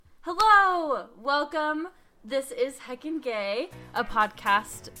Hello! Welcome. This is Heckin' Gay, a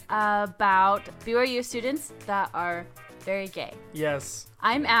podcast about BYU students that are very gay. Yes.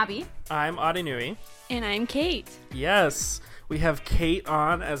 I'm Abby. I'm Adinui. And I'm Kate. Yes. We have Kate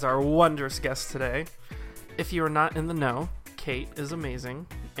on as our wondrous guest today. If you are not in the know, Kate is amazing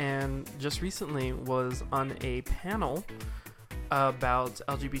and just recently was on a panel about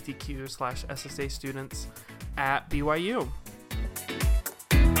LGBTQ/SSA students at BYU.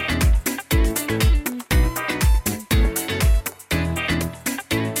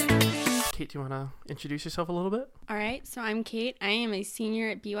 Kate, do you want to introduce yourself a little bit? All right, so I'm Kate. I am a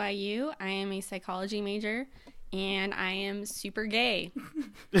senior at BYU. I am a psychology major, and I am super gay.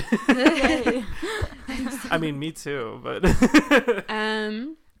 I mean, me too, but...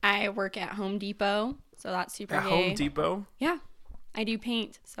 I work at Home Depot, so that's super At gay. Home Depot? Yeah. I do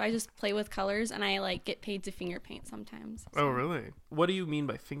paint, so I just play with colors, and I get paid to finger paint sometimes. Oh, really? What do you mean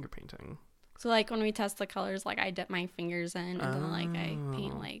by finger painting? So when we test the colors, I dip my fingers in, and then I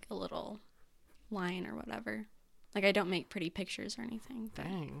paint a little line or whatever. I don't make pretty pictures or anything. But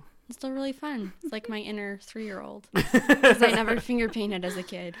Dang. it's still really fun. It's like my inner 3-year-old. Because I never finger painted as a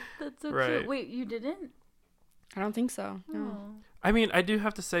kid. That's so Right. cute. Wait, you didn't? I don't think so. No. Oh. I mean, I do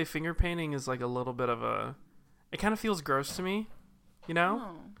have to say finger painting is a little bit of a... It kind of feels gross to me, you know?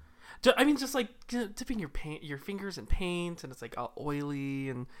 Oh. I mean, just dipping your fingers in paint and it's all oily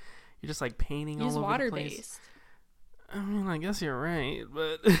and you're just painting Use all over water the place. based. I mean, I guess you're right,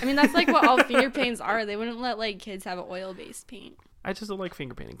 but... I mean, that's what all finger paints are. They wouldn't let kids have an oil based paint. I just don't like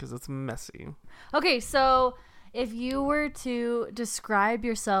finger painting because it's messy. Okay, so if you were to describe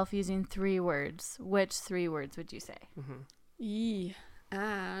yourself using 3 words, which 3 words would you say? Yee.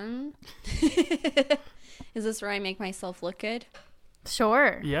 Is this where I make myself look good?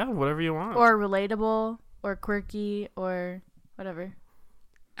 Sure. Yeah, whatever you want. Or relatable, or quirky, or whatever.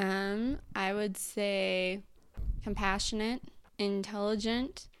 I would say compassionate,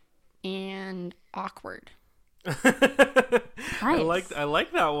 intelligent, and awkward. I Nice.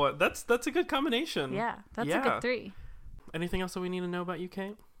 like that one. That's a good combination. Yeah, that's a good 3. Anything else that we need to know about you,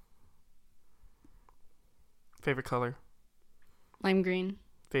 Kate? Favorite color? Lime green.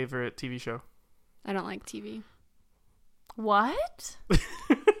 Favorite TV show? I don't like TV. What?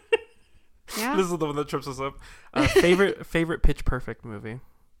 Yeah. This is the one that trips us up. Favorite Pitch Perfect movie?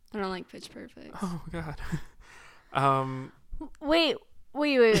 I don't like Pitch Perfect. Oh my god. Wait.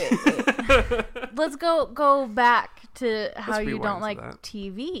 Let's go back to how Let's you rewind don't to like that.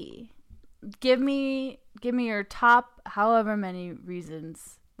 TV. Give me your top however many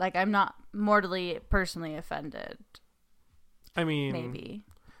reasons. I'm not mortally personally offended. I mean, Maybe.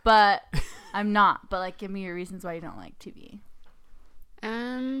 But I'm not. But give me your reasons why you don't like TV.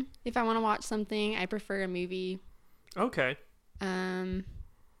 If I want to watch something, I prefer a movie. okay.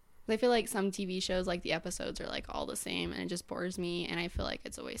 I feel like some TV shows, the episodes are all the same, and it just bores me, and I feel like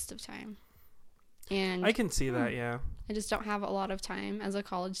it's a waste of time. And I can see that, yeah. I just don't have a lot of time as a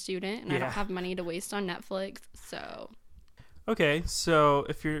college student, and I Yeah. don't have money to waste on Netflix, so... Okay, so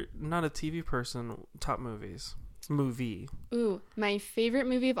if you're not a TV person, top movies. Movie. Ooh, my favorite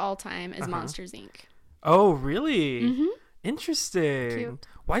movie of all time is Uh-huh. Monsters, Inc. Oh, really? Mm-hmm. Interesting. Cute.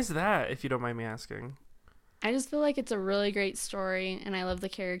 Why is that, if you don't mind me asking? I just feel like it's a really great story, and I love the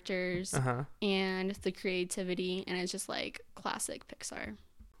characters Uh-huh. and the creativity, and it's just classic Pixar.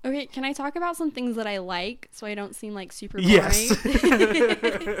 Okay, can I talk about some things that I like so I don't seem super boring?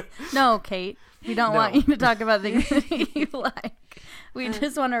 Yes. No, Kate. We don't No. want you to talk about things that you like. We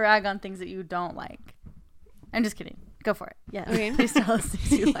just want to rag on things that you don't like. I'm just kidding. Go for it. Yeah. Okay. Please tell us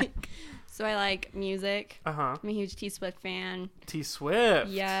things you like. So I like music. Uh-huh. I'm a huge T Swift fan. T-Swift.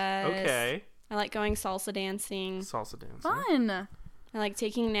 Yes. Okay. I like going salsa dancing. Salsa dancing. Fun. I like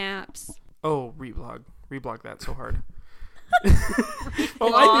taking naps. Oh, reblog. Reblog that so hard.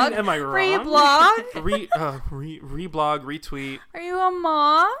 Oh, I mean, am I wrong? Reblog? Reblog, retweet. Are you a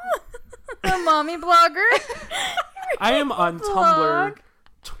mom? A mommy blogger? I am on Tumblr Reblog?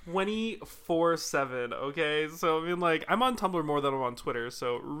 24/7, okay? So, I mean, I'm on Tumblr more than I'm on Twitter,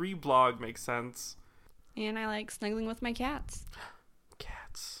 so reblog makes sense. And I like snuggling with my cats.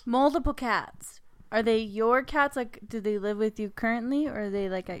 Cats. Multiple cats. Are they your cats? Do they live with you currently, or are they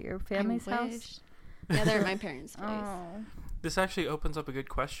at your family's I house? wish. Yeah, they're at my parents' place. Oh. This actually opens up a good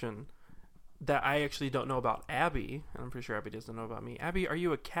question that I actually don't know about Abby, and I'm pretty sure Abby doesn't know about me. Abby, are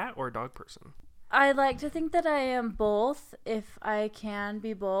you a cat or a dog person? I like to think that I am both, if I can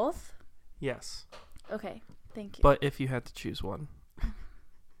be both. Yes. Okay, thank you. But if you had to choose one.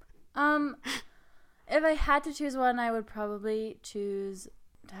 If I had to choose one, I would probably choose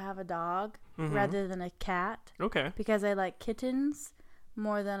to have a dog Mhm. rather than a cat Okay. because I like kittens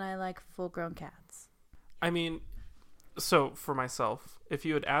more than I like full-grown cats. I mean, so for myself, if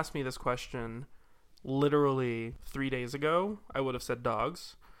you had asked me this question literally 3 days ago, I would have said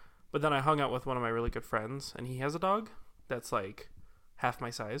dogs. But then I hung out with one of my really good friends, and he has a dog that's like half my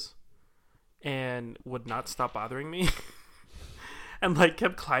size and would not stop bothering me. And like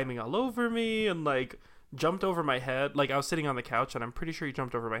kept climbing all over me and like jumped over my head. Like I was sitting on the couch, and I'm pretty sure he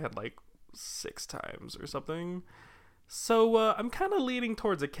jumped over my head like 6 times or something. So I'm kind of leaning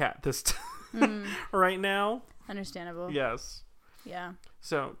towards a cat this time right now. Understandable. Yes. Yeah.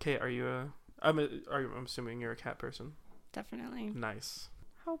 So, Kate, I'm assuming you're a cat person. Definitely. Nice.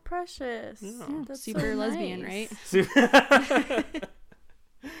 How precious. Yeah. That's Super so lesbian, nice. right?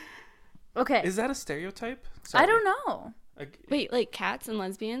 Okay. Is that a stereotype? I don't know. Wait, like cats and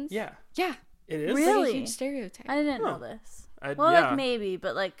lesbians? Yeah. Yeah. It is? It's like Really? a huge stereotype. I didn't Huh. know this. Yeah. Like maybe,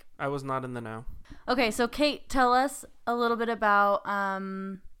 but like. I was not in the know. Okay, so Kate, tell us a little bit about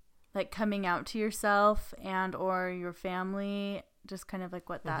like coming out to yourself and or your family, just kind of like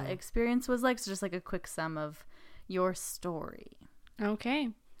what that experience was like. So just like a quick sum of your story. Okay.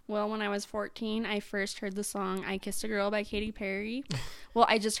 Well, when I was 14, I first heard the song I Kissed a Girl by Katy Perry. Well,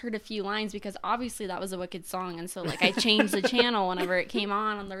 I just heard a few lines because obviously that was a wicked song. And so like I changed the channel whenever it came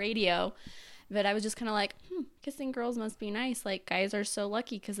on the radio. But I was just kind of like, kissing girls must be nice. Like, guys are so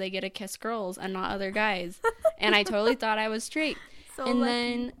lucky because they get to kiss girls and not other guys. And I totally thought I was straight.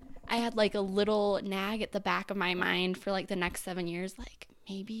 Then I had, like, a little nag at the back of my mind for, like, the next 7 years. Like,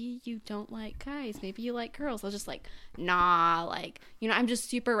 maybe you don't like guys. Maybe you like girls. I was just like, nah. Like, you know, I'm just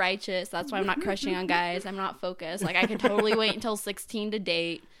super righteous. That's why I'm not crushing on guys. I'm not focused. Like, I can totally wait until 16 to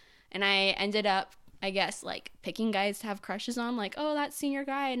date. And I ended up, I guess, like, picking guys to have crushes on. Like, oh, that senior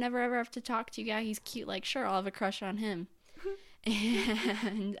guy, I never ever have to talk to. Yeah, he's cute. Like, sure, I'll have a crush on him.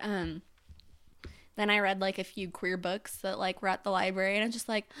 And then I read, like, a few queer books that, like, were at the library. And I'm just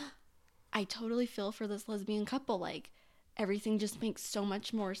like, I totally feel for this lesbian couple. Like, everything just makes so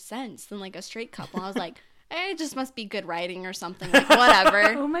much more sense than, like, a straight couple. I was like, it just must be good writing or something. Like,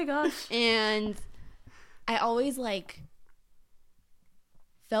 whatever. Oh, my gosh. And I always, like,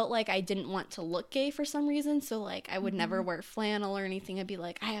 felt like I didn't want to look gay for some reason. So, like, I would never wear flannel or anything. I'd be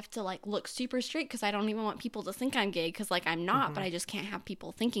like, I have to, like, look super straight because I don't even want people to think I'm gay because, like, I'm not. But I just can't have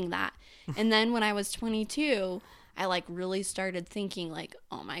people thinking that. And then when I was 22, I, like, really started thinking, like,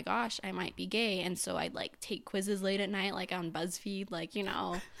 oh, my gosh, I might be gay. And so I'd, like, take quizzes late at night, like, on BuzzFeed, like, you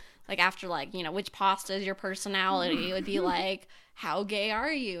know, like, after, like, you know, which pasta is your personality? It would be like, how gay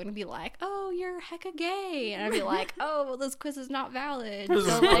are you? And it'd be like, oh, you're hecka gay. And I'd be like, oh, well, this quiz is not valid.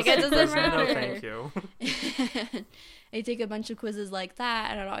 So, like, it doesn't matter. No, thank you. I'd take a bunch of quizzes like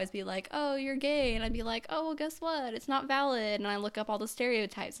that, and I'd always be like, oh, you're gay. And I'd be like, oh, well, guess what? It's not valid. And I look up all the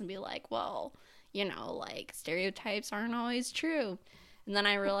stereotypes and be like, well, you know, like, stereotypes aren't always true. And then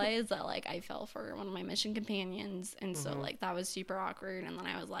I realized that, like, I fell for one of my mission companions. And so, like, that was super awkward. And then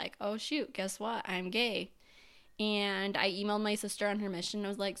I was like, oh, shoot, guess what? I'm gay. And I emailed my sister on her mission. I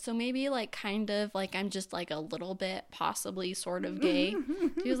was like, so maybe, like, kind of, like, I'm just, like, a little bit possibly sort of gay.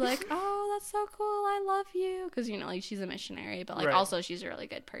 She was like, oh, that's so cool. I love you. Because, you know, like, she's a missionary. But, like, Right. also she's a really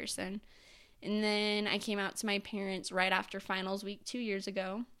good person. And then I came out to my parents right after finals week 2 years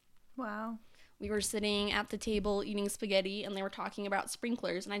ago. Wow. We were sitting at the table eating spaghetti, and they were talking about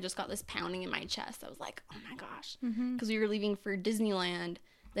sprinklers, and I just got this pounding in my chest. I was like, oh, my gosh. Because we were leaving for Disneyland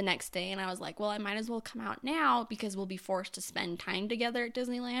the next day, and I was like, well, I might as well come out now because we'll be forced to spend time together at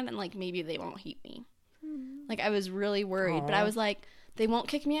Disneyland, and, like, maybe they won't hate me. Like, I was really worried, but I was like, they won't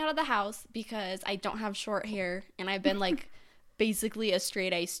kick me out of the house because I don't have short hair, and I've been, like, basically a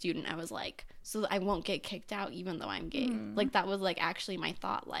straight-A student. I was like, so I won't get kicked out even though I'm gay. Like, that was, like, actually my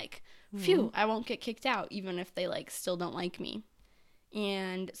thought, like, phew, I won't get kicked out even if they, like, still don't like me.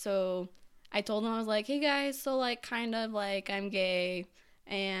 And so I told them, I was like, hey, guys, so, like, kind of, like, I'm gay.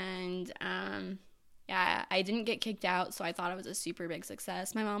 And, yeah, I didn't get kicked out, so I thought it was a super big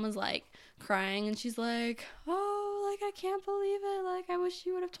success. My mom was, like, crying, and she's like, oh, like, I can't believe it. Like, I wish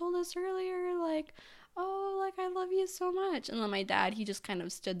you would have told us earlier. Like, oh, like, I love you so much. And then my dad, he just kind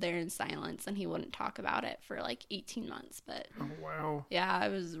of stood there in silence, and he wouldn't talk about it for, like, 18 months. But, Oh, wow. yeah,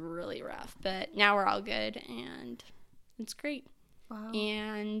 it was really rough. But now we're all good, and it's great. Wow.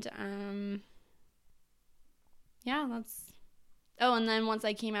 And, yeah, that's... Oh, and then once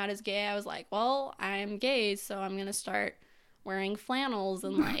I came out as gay, I was like, well, I'm gay, so I'm going to start wearing flannels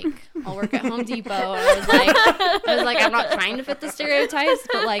and, like, I'll work at Home Depot. And I was like, I'm not trying to fit the stereotypes,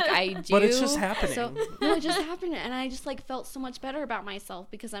 but, like, I do. But it's just happening. So, no, it just happened. And I just, like, felt so much better about myself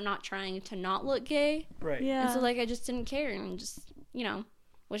because I'm not trying to not look gay. Right. Yeah. And so, like, I just didn't care and just, you know,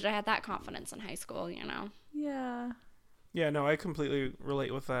 wished I had that confidence in high school, you know. Yeah. Yeah, no, I completely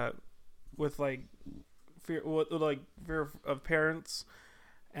relate with that. With like fear of parents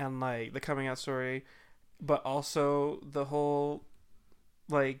and like the coming out story, but also the whole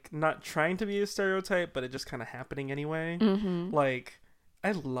like not trying to be a stereotype, but it just kind of happening anyway. Mm-hmm. Like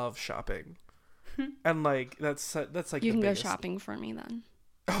I love shopping. And like that's like You the can biggest... go shopping for me then.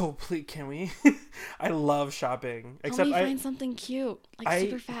 Oh, please, can we? I love shopping. Help Except me find something cute, like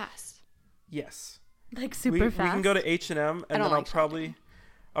super fast. Yes. Like super fast. We can go to H&M and then like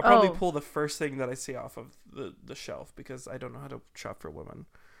I'll probably pull the first thing that I see off of the shelf because I don't know how to shop for women,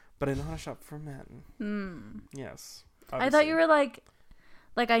 but I know how to shop for men. Yes. Obviously. I thought you were like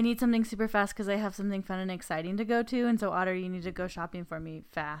I need something super fast because I have something fun and exciting to go to, and so Otter, you need to go shopping for me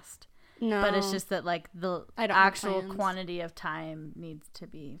fast. No, but it's just that like the I don't have actual plans. quantity of time needs to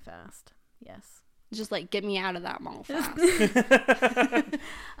be fast. Yes. just like get me out of that mall fast.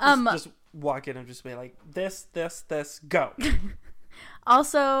 Just walk in and just be like, this, go.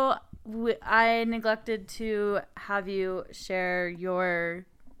 Also, I neglected to have you share your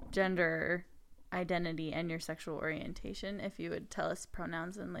gender identity and your sexual orientation. If you would tell us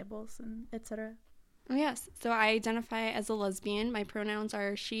pronouns and labels and etc. Oh, yes. So I identify as a lesbian. My pronouns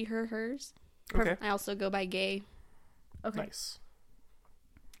are she, her, hers. Okay. I also go by gay. Okay. Nice.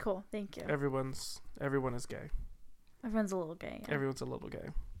 Cool. Thank you. Everyone is gay. Everyone's a little gay. Yeah. Everyone's a little gay.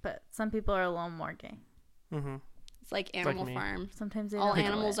 But some people are a little more gay. Mm-hmm. It's like Animal me. Farm. Sometimes they All don't know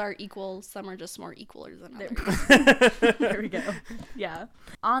animals it. are equal. Some are just more equaler than others. There we go. Yeah.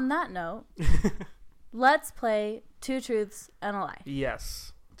 On that note, let's play Two Truths and a Lie.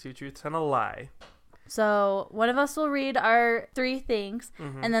 Yes. 2 truths and a lie. So one of us will read our 3 things,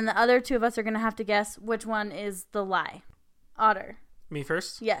 and then the other 2 of us are going to have to guess which one is the lie. Otter. Me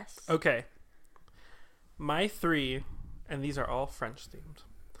first? Yes. Okay. My 3, and these are all French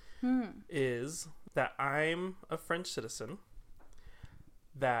themed, is that I'm a French citizen,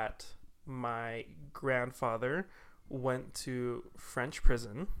 that my grandfather went to French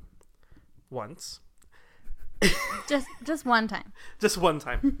prison once. Just one time. Just one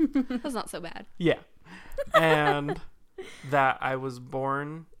time. That's not so bad. Yeah. And that I was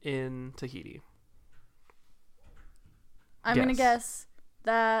born in Tahiti. I'm going to Yes. guess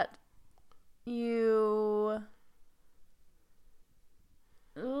that you...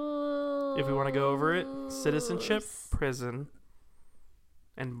 If we want to go over it, citizenship, prison,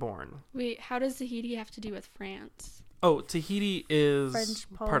 and born. Wait, how does Tahiti have to do with France? Oh, Tahiti is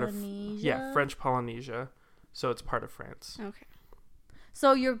French part of Polynesia? French Polynesia, so it's part of France. Okay.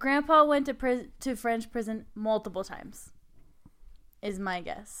 So your grandpa went to French prison multiple times, is my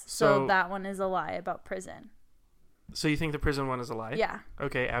guess. So So- that one is a lie about prison. So you think the prison one is a lie? Yeah.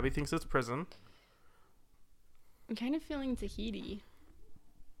 Okay, Abby thinks it's prison. I'm kind of feeling Tahiti.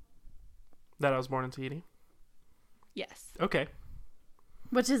 That I was born in Tahiti. Yes. Okay.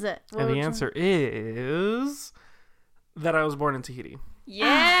 Which is it? And the answer is that I was born in Tahiti.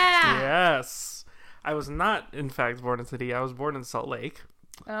 Yeah. Yes. I was not, in fact, born in Tahiti. I was born in Salt Lake.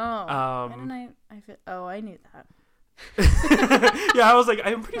 Oh. Why didn't I knew that. Yeah, I was like,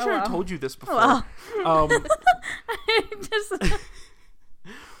 I'm pretty sure wow. I told you this before. Well. I Just...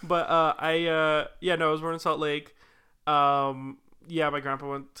 was born in Salt Lake. My grandpa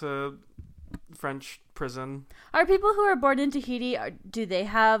went to French prison. Are people who are born in Tahiti, do they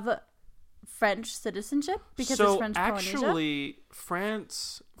have French citizenship? Because it's French Polynesia? Actually,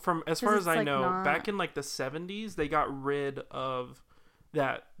 France, from as far as I like know, not- back in like the 70s, they got rid of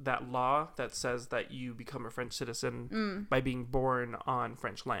that law that says that you become a French citizen by being born on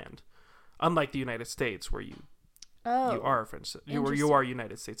French land. Unlike the United States, where you are a French, you are a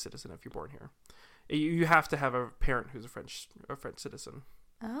United States citizen if you're born here. You have to have a parent who's a French citizen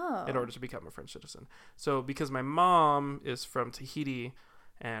in order to become a French citizen. So because my mom is from Tahiti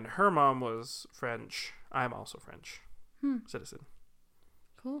and her mom was French, I'm also French citizen,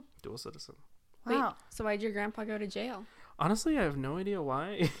 Cool. dual citizen. Wait, Wow. so why'd your grandpa go to jail? Honestly, I have no idea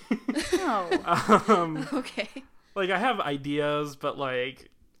why. Oh. Okay. Like I have ideas, but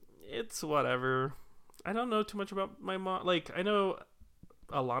like it's whatever. I don't know too much about my mom. Like I know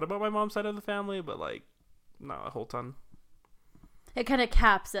a lot about my mom's side of the family, but like not a whole ton. It kind of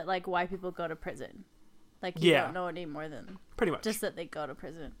caps at like why people go to prison. Like you Yeah. don't know any more than Pretty much. just that they go to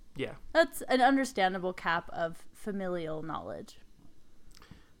prison. Yeah. That's an understandable cap of familial knowledge.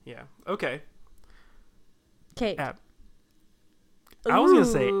 Yeah. Okay. Kate. I was gonna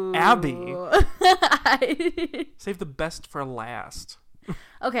say Abby. Ooh. Save the best for last.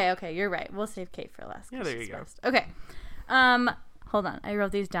 Okay, you're right. We'll save Kate for last. 'cause Yeah, there she's you go. best. Okay. Hold on. I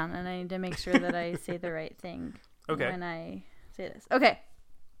wrote these down and I need to make sure that I say the right thing Okay. when I say this. Okay.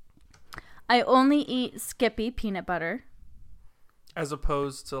 I only eat Skippy peanut butter. As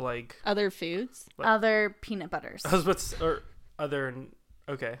opposed to like Other foods? What? Other peanut butters. I was about to say, or other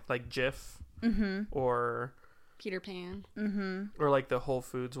okay, like Jif or Peter Pan. or like the Whole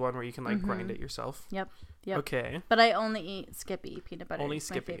Foods one where you can like grind it yourself. Yep. Okay. But I only eat Skippy peanut butter. Only It's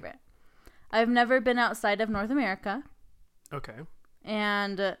Skippy. my favorite. I've never been outside of North America, Okay.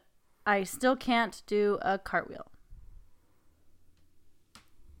 and I still can't do a cartwheel.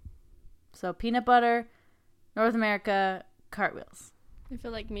 So peanut butter, North America, cartwheels. I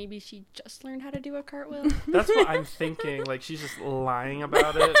feel like maybe she just learned how to do a cartwheel. That's what I'm thinking. Like she's just lying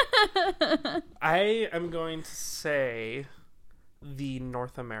about it. I am going to say the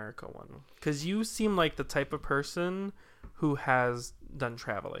North America one because you seem like the type of person who has done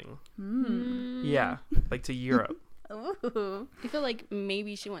traveling. Yeah, like to Europe. Ooh. I feel like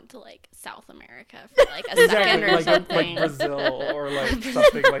maybe she went to like South America for like a second or like something. Brazil or like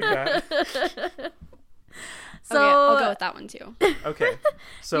something like that. So okay, I'll go with that one too. Okay,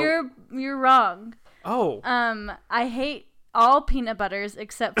 so you're wrong. oh, I hate all peanut butters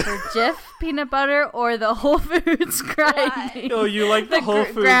except for Jif peanut butter or the Whole Foods grinding. oh, you like the Whole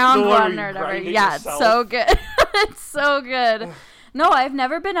Foods ground the one where or you whatever. grind it Yeah, yourself? it's so good. It's so good. No, I've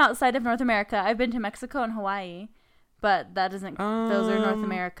never been outside of North America. I've been to Mexico and Hawaii, but that doesn't. Those are North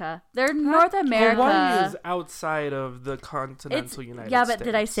America. They're North America. Hawaii is outside of the continental United States. Yeah, but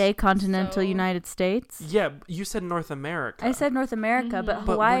did I say continental So- United States? Yeah, you said North America. I said North America, but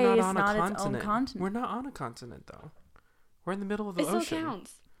But Hawaii we're is not on a not its own continent. We're not on a continent though. We're in the middle of the It ocean. still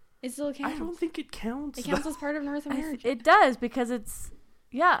counts. It still counts. I don't think it counts. It counts as part of North America. It does because it's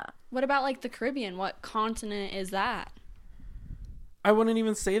What about like the Caribbean? What continent is that? I wouldn't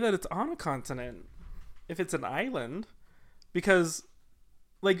even say that it's on a continent if it's an island, because,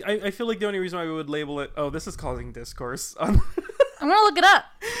 like, I feel like the only reason why we would label it. Oh, this is causing discourse on. I'm gonna look it up.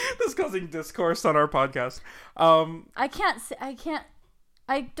 This is causing discourse on our podcast.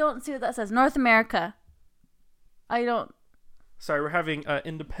 I don't see what that says. North America. I don't. Sorry, we're having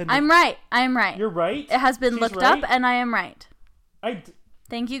independent. I'm right. You're right. It has been She's looked right? up, and I am right.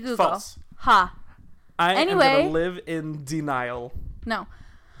 Thank you, Google. False. Ha. I am Anyway. gonna live in denial. No.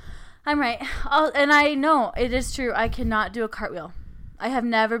 I'm right. And I know it is true. I cannot do a cartwheel. I have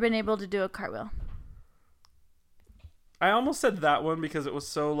never been able to do a cartwheel. I almost said that one because it was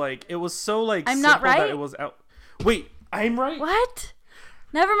so like I'm not simple that right? it was out. Wait, I'm right. What?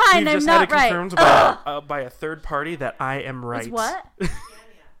 Never mind. We've I'm just not had it right. confirmed by a third party that I am right. It's what?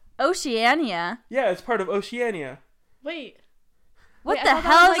 Oceania. Yeah, it's part of Oceania. Wait. What Wait, the I thought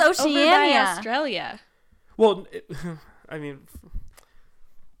hell that is was, like, over by Oceania? Australia. Well, I mean,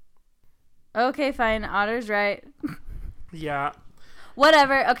 Okay, fine. Otter's right. yeah.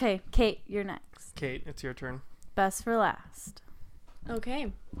 Whatever. Okay, Kate, you're next. Kate, it's your turn. Best for last.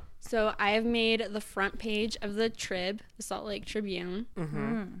 Okay. So I have made the front page of the Trib, the Salt Lake Tribune.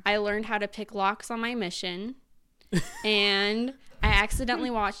 I learned how to pick locks on my mission. And I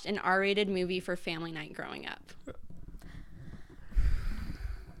accidentally watched an R-rated movie for family night growing up.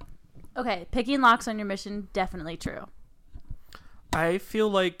 Okay, picking locks on your mission, definitely true. I feel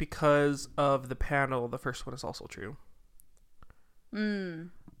like because of the panel, the first one is also true.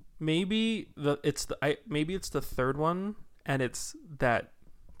 Maybe it's the third one, and it's that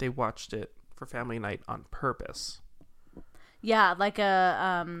they watched it for family night on purpose. Yeah, like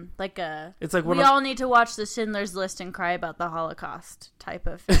a It's like we all need to watch the Schindler's List and cry about the Holocaust type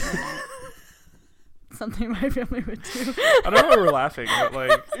of family night. Something my family would do. I don't know why we're laughing, but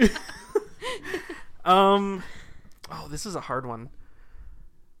like, oh, this is a hard one.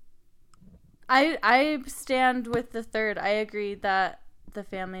 I stand with the third. I agree that the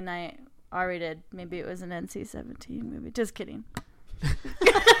family night R-rated. Maybe it was an NC-17 movie. Just kidding.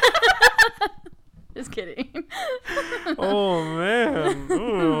 Just kidding. Oh man,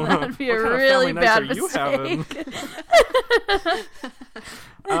 ooh. That'd be What a kind of really family nights bad are you having? mistake.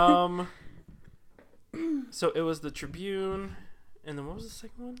 So it was the Tribune, and then what was the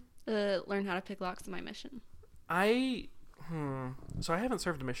second one? Learn how to pick locks on my mission. So I haven't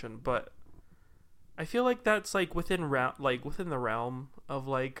served a mission, but I feel like that's like within the realm of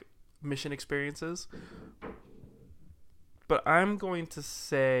like mission experiences. But I'm going to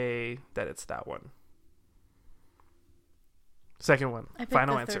say that it's that one. Second one. I picked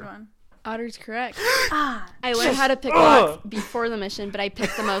Final the answer. third one. Otter's correct. Ah, I learned how to pick locks before the mission, but I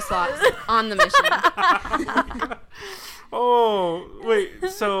picked the most locks on the mission. Oh, wait.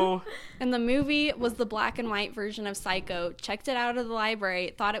 So And the movie was the black and white version of Psycho. Checked it out of the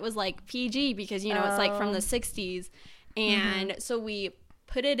library. Thought it was like PG because, you know, it's like from the 60s. And so we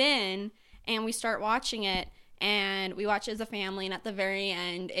put it in and we start watching it. And we watch it as a family, and at the very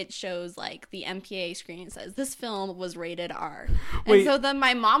end, it shows like the MPA screen. It says, "This film was rated R." Wait. And so then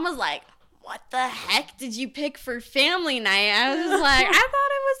my mom was like, "What the heck did you pick for family night?" I was just like, I thought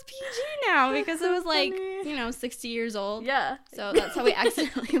it was PG now because it was like, 60 years old. Yeah. So that's how we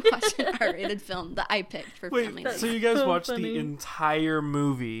accidentally watched an R-rated film that I picked for family night. So you guys so watched funny. the entire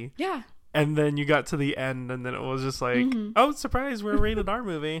movie, Yeah. and then you got to the end, and then it was just like, oh, surprise, we're a rated R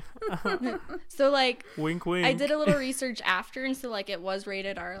movie. So like, Wink, wink. I did a little research after, and so like it was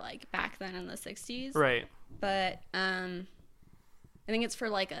rated R like back then in the 60s. Right. But I think it's for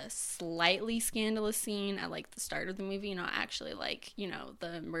like a slightly scandalous scene at like the start of the movie, not actually like,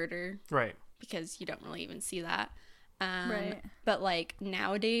 the murder, Right. because you don't really even see that. Right. But like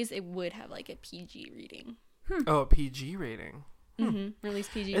nowadays it would have like a PG reading. Oh, a PG rating. Release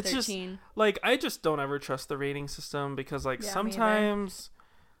PG-13. It's just like, I just don't ever trust the rating system because like Yeah, me sometimes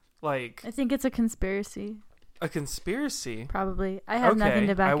like I think it's a conspiracy. a conspiracy. Probably. I have Okay, nothing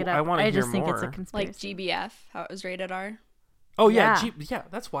to back it up. I wanna just hear think it's a more. conspiracy. like GBF, how it was rated R. Oh yeah, Yeah. yeah,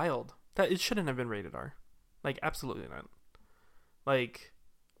 that's wild. That it shouldn't have been rated R. Like absolutely not. Like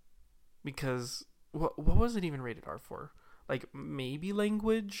because what was it even rated R for? Like maybe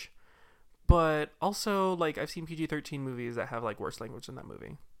language, but also like I've seen PG-13 movies that have like worse language than that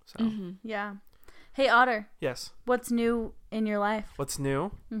movie. So Yeah. Hey, Otter, yes, what's new in your life? what's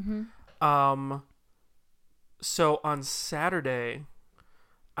new? Mm-hmm. So on Saturday,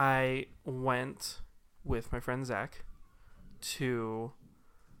 I went with my friend Zach to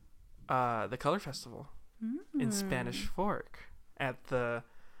the Color Festival in Spanish Fork at the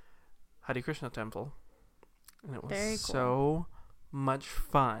Hare Krishna Temple, and it was Very cool. so much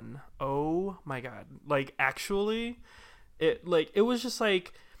fun. Oh my god! Like actually, it was just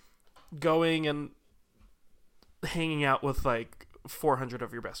like going and hanging out with like 400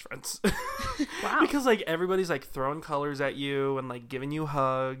 of your best friends. Wow. Because like everybody's like throwing colors at you and like giving you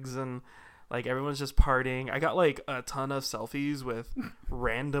hugs, and like everyone's just partying. I got like a ton of selfies with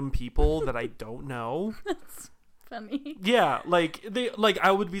random people that I don't know. Funny. Yeah, like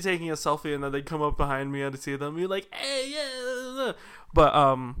I would be taking a selfie and then they'd come up behind me and I'd see them and be like, "Hey, yeah." But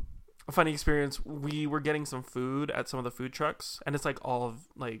a funny experience, we were getting some food at some of the food trucks, and it's like all of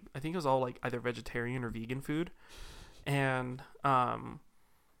like I think it was all like either vegetarian or vegan food. And I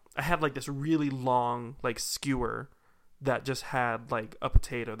had like this really long like skewer that just had like a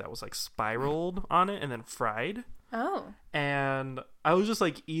potato that was like spiraled on it and then fried. Oh. And I was just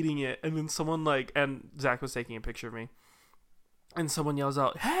like eating it, and then someone like, and Zach was taking a picture of me, and someone yells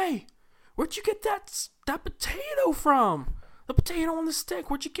out, "Hey, where'd you get that potato from? The potato on the stick,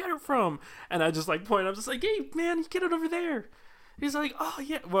 where'd you get it from?" And I just like point, I'm just like, "Hey man, you get it over there." He's like, "Oh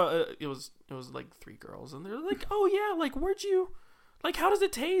yeah." Well, it was like 3 girls, and they're like, "Oh yeah, like where'd you, like how does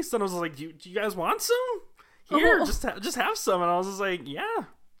it taste?" And I was like, "Do you guys want some? Here, Oh. just have some." And I was just like, "Yeah,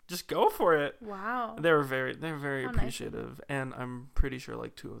 just go for it." Wow. They were very How nice. appreciative, and I'm pretty sure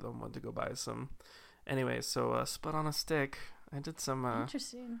like 2 of them went to go buy some. Anyway, so Spud on a Stick. I did some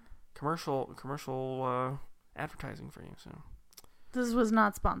Interesting. commercial advertising for you. So This was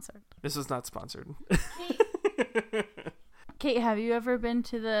not sponsored. this is not sponsored. Kate, have you ever been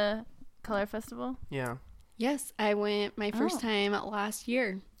to the Color Festival? Yeah. Yes, I went my first Oh. time last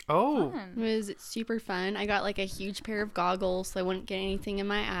year. Oh, It Fun. was super fun. I got like a huge pair of goggles so I wouldn't get anything in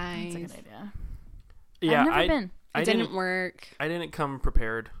my eyes. That's a good idea. yeah. I've never been. I It didn't work. I didn't come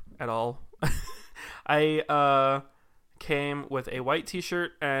prepared at all. I came with a white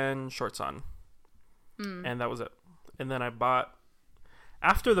T-shirt and shorts on, and that was it. And then I bought.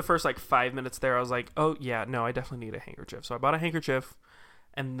 After the first like 5 minutes there, I was like, "Oh yeah, no, I definitely need a handkerchief." So I bought a handkerchief,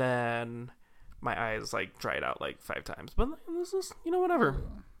 and then my eyes like dried out like 5 times. But this is whatever.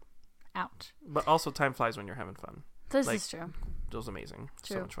 Ouch. But also, time flies when you're having fun. This Like- is true. It was amazing.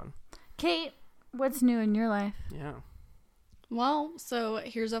 So True. much fun. Kate, what's new in your life? Yeah. Well, so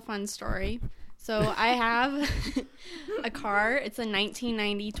here's a fun story. So I have a car. It's a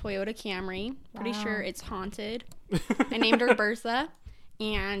 1990 Toyota Camry. Pretty Wow. sure it's haunted. I named her Bertha,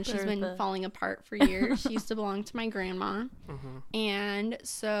 and she's been Bertha. falling apart for years. She used to belong to my grandma. And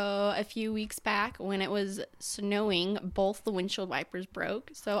so a few weeks back, when it was snowing, both the windshield wipers broke.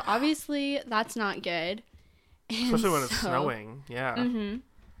 So obviously that's not good. And Especially when it's so- snowing. Yeah.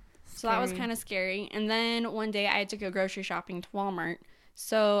 So that was Scary. kind of scary. And then one day I had to go grocery shopping to Walmart.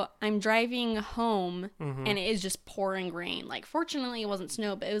 So I'm driving home and it is just pouring rain. Like, fortunately, it wasn't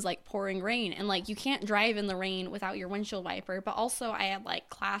snow, but it was like pouring rain. And like, you can't drive in the rain without your windshield wiper. But also, I had like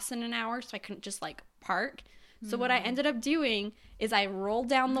class in an hour, so I couldn't just like park. So what I ended up doing is I rolled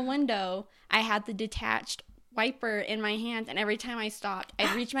down the window. I had the detached wiper in my hand, and every time I stopped,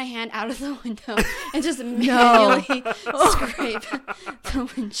 I'd reach my hand out of the window and just manually scrape the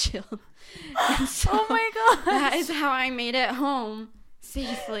windshield. And so Oh my god. that is how I made it home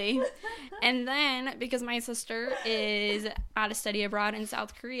safely. And then, because my sister is at a study abroad in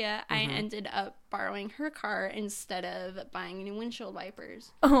South Korea, I ended up borrowing her car instead of buying new windshield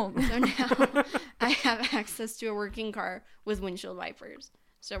wipers. Oh. So now I have access to a working car with windshield wipers.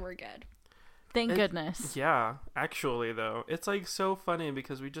 So we're good. Thank goodness. Yeah, actually, though, it's like so funny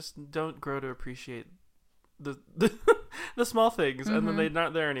because we just don't grow to appreciate the small things, and then they're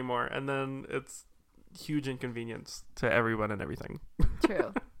not there anymore, and then it's huge inconvenience to everyone and everything.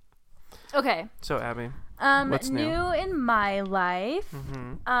 True. Okay. So, Abby, what's new in my life.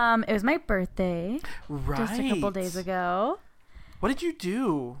 It was my birthday right? just a couple days ago. What did you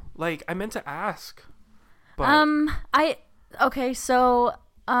do? Like, I meant to ask. But... on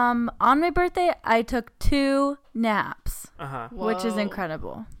my birthday, I took 2 naps, which is Whoa.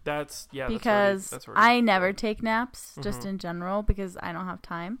 incredible. That's because that's already I never take naps, just in general, because I don't have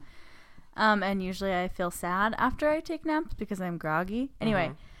time. And usually I feel sad after I take naps because I'm groggy.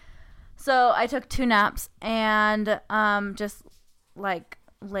 Anyway, so I took 2 naps and just like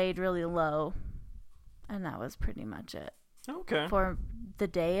laid really low, and that was pretty much it. Okay. For the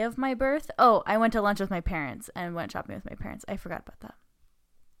day of my birth. Oh, I went to lunch with my parents and went shopping with my parents. I forgot about that.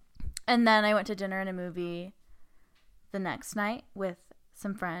 And then I went to dinner and a movie the next night with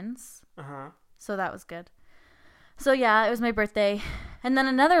some friends. So that was good. So yeah, it was my birthday. And then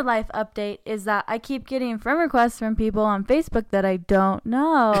another life update is that I keep getting friend requests from people on Facebook that I don't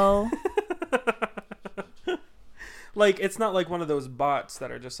know. Like, it's not like one of those bots that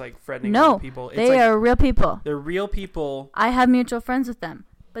are just like friending No, other people. It's they like, are real people. They're real people. I have mutual friends with them,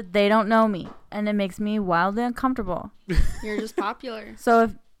 but they don't know me. And it makes me wildly uncomfortable. You're just popular. So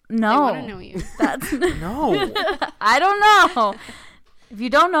if They no, want to know you. that's No. I don't know. If you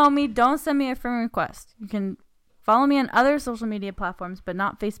don't know me, don't send me a friend request. You can follow me on other social media platforms, but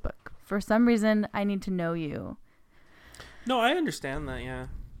not Facebook. For some reason, I need to know you. No, I understand that, yeah.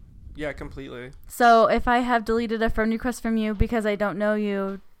 Yeah, completely. So if I have deleted a friend request from you because I don't know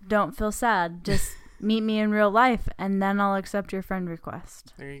you, don't feel sad. Just meet me in real life, and then I'll accept your friend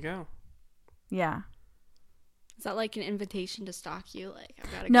request. There you go. Yeah. Is that like an invitation to stalk you? Like,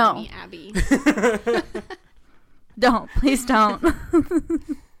 I've got to No. go meet Abby. Don't. Please don't.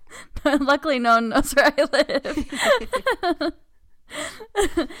 Luckily, no one knows where I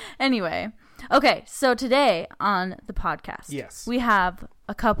live. Anyway. Okay, so today on the podcast, Yes. we have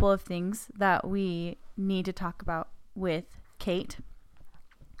a couple of things that we need to talk about with Kate.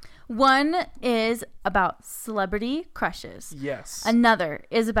 One is about celebrity crushes. Yes. Another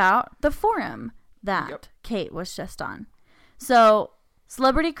is about the forum that Yep. Kate was just on. So,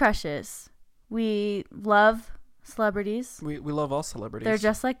 celebrity crushes. We love celebrities. We love all celebrities. They're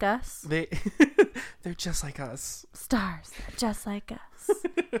just like us. They're just like us. Stars. They're just like us.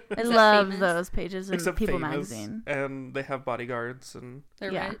 I Except love famous. those pages in Except People famous, magazine. and they have bodyguards and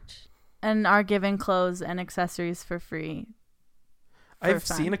They're Yeah. rich. And are given clothes and accessories for free. I've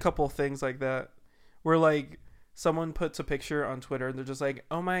fun. seen a couple of things like that where like someone puts a picture on Twitter and they're just like,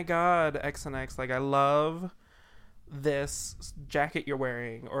 "Oh my god, X and X, like I love this jacket you're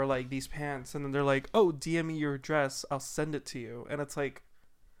wearing or like these pants," and then they're like, "Oh, DM me your address, I'll send it to you." And it's like,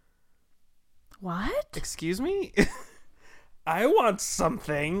 What? "Excuse me? I want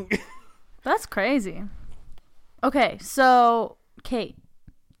something." That's crazy. Okay, so Kate,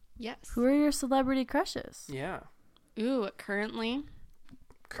 Yes. who are your celebrity crushes? Yeah. Ooh, currently.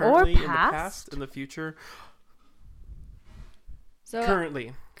 Currently, in the past? past, in the future. So Currently.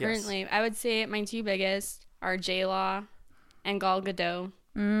 Yes. currently, I would say my 2 biggest are J-Law and Gal Gadot.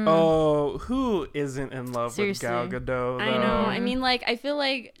 Oh, who isn't in love Seriously. with Gal Gadot? Though? I know. I mean, like, I feel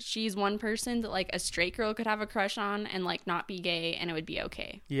like she's one person that, like, a straight girl could have a crush on and, like, not be gay and it would be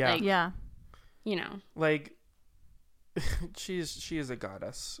okay. Yeah. Like, Yeah. you know. Like, she is a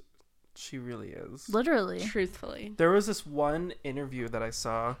goddess. She really is. Literally. Truthfully. There was this one interview that I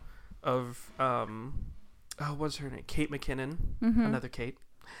saw of what's her name? Kate McKinnon, another Kate,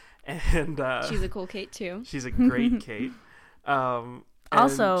 and She's a cool Kate, too. she's a great Kate. And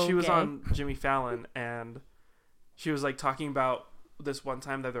Also she was gay. on Jimmy Fallon, and she was like talking about this one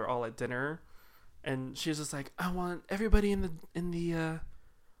time that they're all at dinner, and she's just like, I want everybody I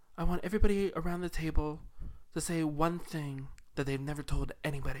want everybody around the table to say one thing that they've never told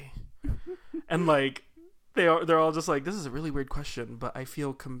anybody. And like they're all just like, this is a really weird question, but I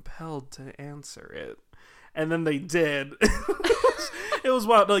feel compelled to answer it. And then they did. It was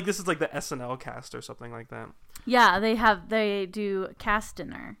wild. Like, this is like the SNL cast or something like that. Yeah, they do cast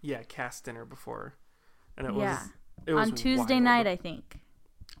dinner. Yeah, cast dinner before. and it Yeah. was On Tuesday wild. night, I think.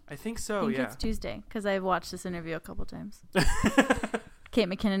 I think so. I think Yeah. it's Tuesday because I've watched this interview a couple times. Kate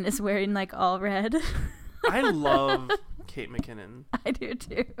McKinnon is wearing like all red. I love Kate McKinnon. I do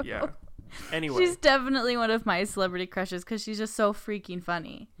too. Yeah. Anyway. She's definitely one of my celebrity crushes because she's just so freaking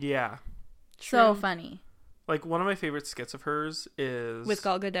funny. Yeah. So True. funny. Like, one of my favorite skits of hers is... With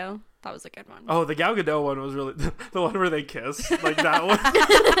Gal Gadot. That was a good one. Oh, the Gal Gadot one was really... The one where they kiss. Like, that one.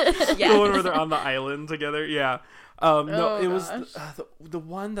 Yeah. The one where they're on the island together. Yeah. No, Oh, it was... gosh. The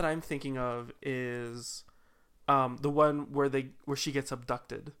one that I'm thinking of is... the one where she gets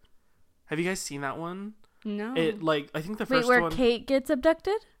abducted. Have you guys seen that one? No. It, like, I think the Wait, first where one... Kate gets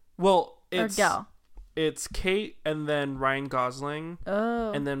abducted? Well, Or it's... Gal? It's Kate and then Ryan Gosling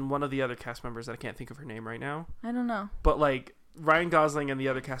Oh. and then one of the other cast members that I can't think of her name right now. I don't know. But like Ryan Gosling and the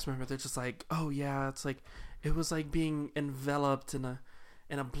other cast member, they're just like, oh yeah, it's like it was like being enveloped in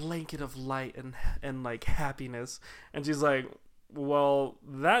a blanket of light and like happiness. And she's like, well,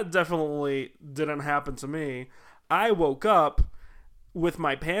 that definitely didn't happen to me. I woke up with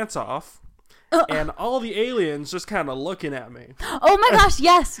my pants off and all the aliens just kind of looking at me. Oh my gosh,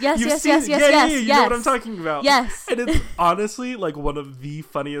 yes. You know what I'm talking about. Yes. And it's honestly like one of the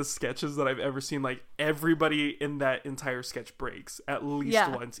funniest sketches that I've ever seen. Like everybody in that entire sketch breaks at least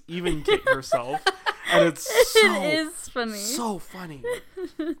once, even Kate herself. And it's so, it is funny. so funny.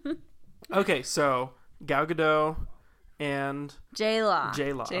 Okay, so Gal Gadot and J-Law.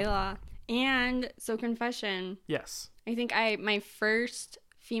 J-Law. And so confession. Yes. I think my first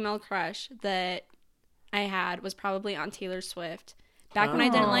female crush that I had was probably on Taylor Swift. Back when I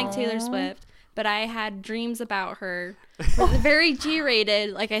didn't like Taylor Swift, but I had dreams about her. Very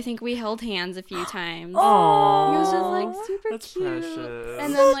G-rated. Like, I think we held hands a few times. Oh, It was just, like, super that's cute. precious.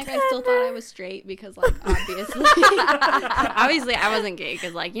 And then, like, I still thought I was straight because, like, obviously. Obviously, I wasn't gay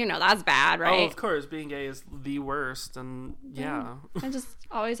because, like, that's bad, Oh, right? of course, being gay is the worst, and yeah. I just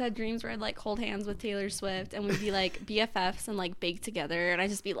always had dreams where I'd, like, hold hands with Taylor Swift and we'd be, like, BFFs and, like, bake together. And I'd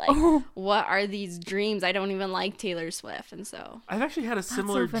just be like, what are these dreams? I don't even like Taylor Swift. And so. I've actually had a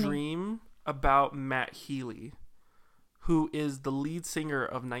similar funny. dream about Matt Healy, who is the lead singer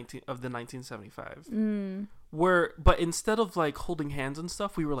of the 1975. But instead of like holding hands and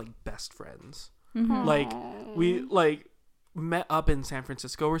stuff, we were like best friends. Mm-hmm. Like we like met up in San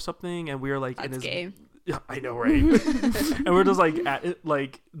Francisco or something, and we were like in That's his. gay. Yeah, I know, right? And we're just like at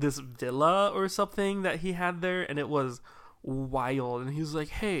like this villa or something that he had there, and it was wild. And he was like,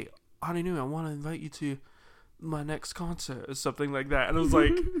 "Hey, Anu, I want to invite you to my next concert," or something like that. And it was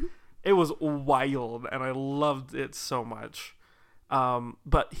like. It was wild, and I loved it so much.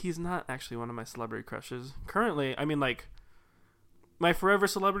 But he's not actually one of my celebrity crushes. Currently, I mean, like, my forever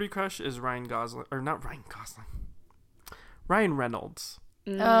celebrity crush is Ryan Gosling. Or not Ryan Gosling. Ryan Reynolds.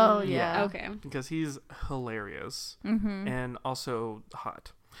 Oh, yeah. Okay. Because he's hilarious. Mm-hmm. And also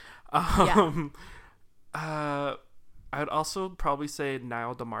hot. I would also probably say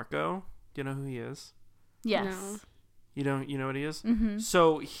Niall DeMarco. Do you know who he is? Yes. No. You know what he is? Mm-hmm.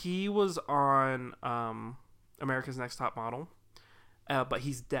 So he was on America's Next Top Model, but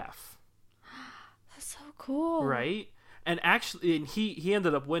he's deaf, That's so cool. right? And actually, he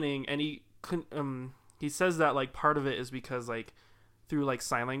ended up winning, and he says that like part of it is because like through like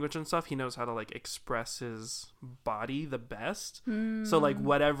sign language and stuff, he knows how to like express his body the best. So like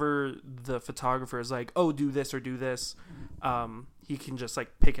whatever the photographer is like, oh, do this or do this, he can just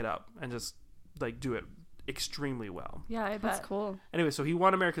like pick it up and just like do it extremely well. Yeah, I bet. That's cool. Anyway, so he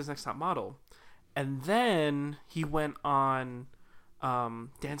won America's Next Top Model, and then he went on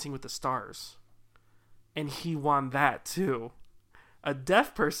Dancing with the Stars, and he won that too. A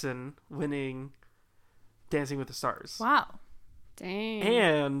deaf person winning Dancing with the Stars. Wow. Dang.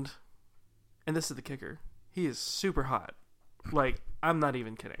 And this is the kicker. He is super hot. Like, I'm not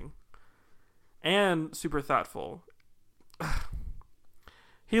even kidding. And super thoughtful.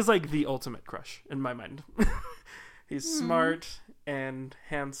 He's like the ultimate crush in my mind. He's smart and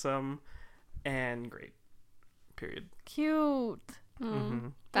handsome and great. Period. Cute. Mm-hmm.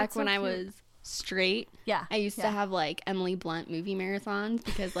 Back That's when so I cute. was straight, Yeah. I used to have like Emily Blunt movie marathons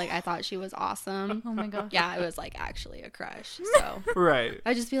because like I thought she was awesome. Oh my gosh. Yeah, it was like actually a crush. So Right.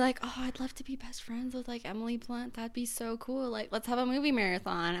 I'd just be like, oh, I'd love to be best friends with like Emily Blunt. That'd be so cool. Like, let's have a movie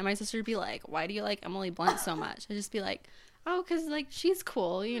marathon. And my sister would be like, why do you like Emily Blunt so much? I'd just be like, oh, because like she's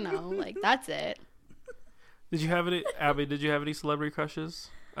cool, like that's it. Did you have any, Abby? Did you have any celebrity crushes?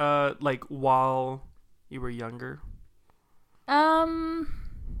 Like while you were younger?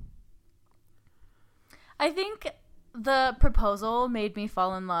 I think the proposal made me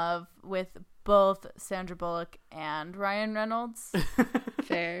fall in love with both Sandra Bullock and Ryan Reynolds.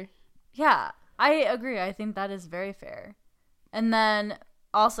 Fair. Yeah. I agree. I think that is very fair. And then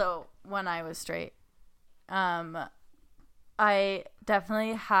also when I was straight, I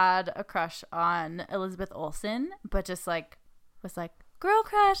definitely had a crush on Elizabeth Olsen, but just like was like girl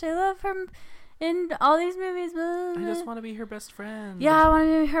crush. I love her in all these movies. Blah, blah. I just want to be her best friend. Yeah, I want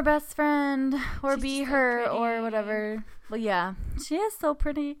to be her best friend or She's be so her pretty. or whatever. Well, yeah, she is so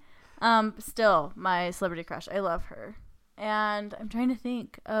pretty. Still my celebrity crush. I love her. And I'm trying to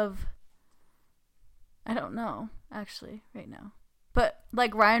think of, I don't know actually right now. But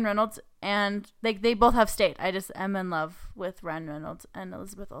like Ryan Reynolds and like they both have stayed. I just am in love with Ryan Reynolds and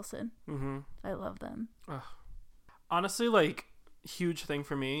Elizabeth Olsen. Mm-hmm. I love them. Ugh. Honestly, like, huge thing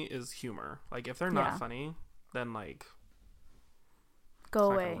for me is humor. Like, if they're not Yeah. funny, then like Go it's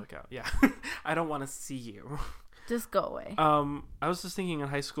not away. gonna work out. Yeah. I don't want to see you. Just go away. I was just thinking in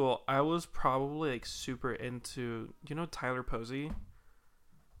high school, I was probably like super into, Tyler Posey. I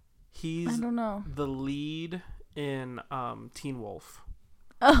He's don't know. the lead in Teen Wolf.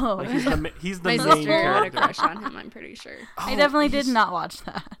 Oh, Like he's the My main sister had a character. crush on him, I'm pretty sure. I definitely did he's- not watch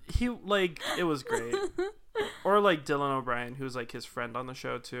that. He it was great. Or like Dylan O'Brien, who's like his friend on the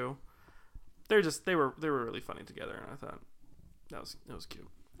show too. They were really funny together, and I thought that was cute.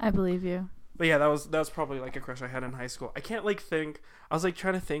 I believe you. But yeah, that was probably like a crush I had in high school. I can't like think. I was like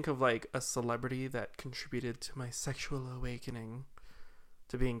trying to think of like a celebrity that contributed to my sexual awakening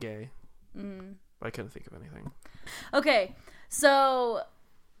to being gay. Mm. But I couldn't think of anything. Okay, so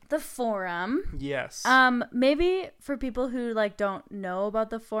the forum. Yes. Maybe for people who like don't know about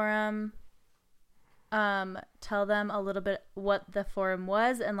the forum, tell them a little bit what the forum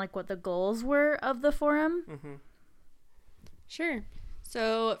was and like what the goals were of the forum. Mm-hmm. Sure.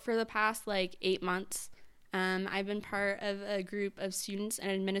 So for the past 8 months, I've been part of a group of students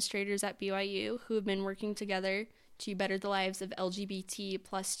and administrators at BYU who have been working together to better the lives of LGBT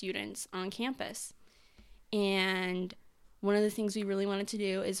plus students on campus. And one of the things we really wanted to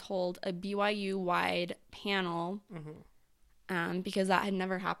do is hold a BYU-wide panel, because that had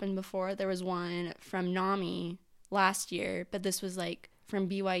never happened before. There was one from NAMI last year, but this was from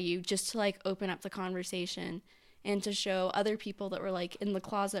BYU, just to open up the conversation and to show other people that were in the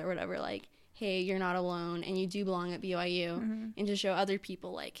closet or whatever, hey, you're not alone and you do belong at BYU, and to show other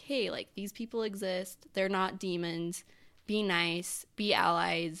people hey, these people exist, they're not demons, be nice, be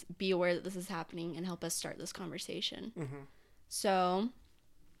allies, be aware that this is happening, and help us start this conversation. So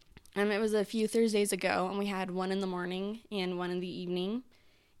it was a few Thursdays ago, and we had one in the morning and one in the evening,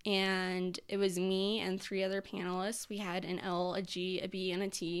 and it was me and 3 other panelists. We had an L, a G, a B, and a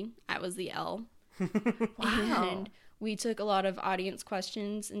T. I was the L. Wow. And we took a lot of audience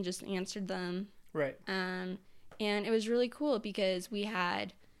questions and just answered them. Right. And it was really cool because we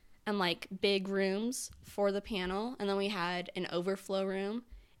had big rooms for the panel, and then we had an overflow room,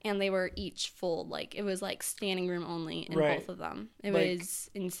 and they were each full. It was standing room only in Right. both of them. It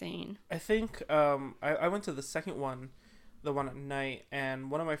was insane. I think I went to the second one, the one at night, and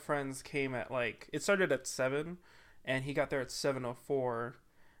one of my friends came at it started at 7, and he got there at 7:04,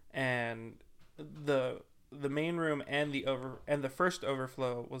 and the main room and the first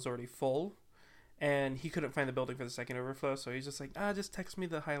overflow was already full, and he couldn't find the building for the second overflow, so he's just just text me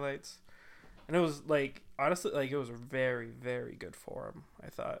the highlights. And it was honestly it was a very, very good forum, I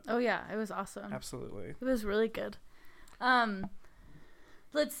thought. Oh yeah, it was awesome. Absolutely. It was really good.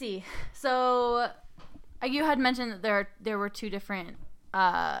 Let's see. So you had mentioned that there were 2 different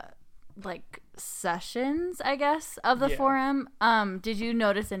sessions, I guess, of the Yeah. forum. Did you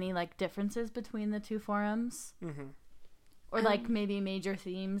notice any differences between the 2 forums? Mm-hmm. Or maybe major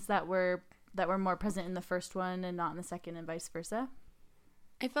themes that were more present in the first one and not in the second, and vice versa?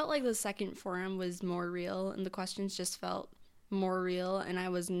 I felt like the second forum was more real, and the questions just felt more real, and I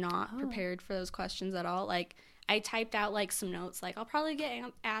was not prepared for those questions at all. I typed out some notes, I'll probably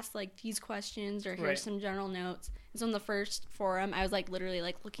get asked these questions, or here's Right. some general notes. And so in the first forum, I was literally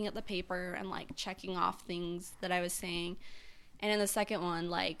looking at the paper and checking off things that I was saying. And in the second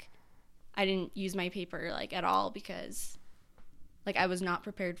one, I didn't use my paper at all, because I was not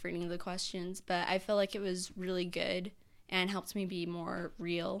prepared for any of the questions. But I feel like it was really good and helped me be more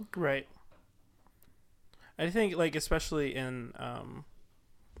real. Right. I think especially in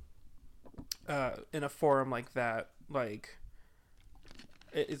a forum like that,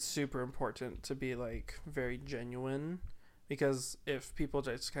 it's super important to be very genuine, because if people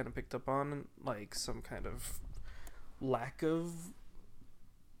just kind of picked up on some kind of lack of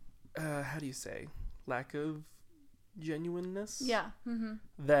lack of genuineness, Yeah. Mm-hmm.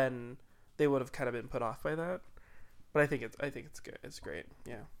 then they would have kind of been put off by that. But I think it's good. It's great.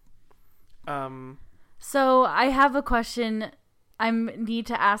 Yeah. So I have a question. I need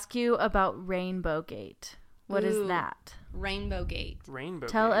to ask you about Rainbow Gate. What is Ooh. that? Rainbow Gate. Rainbow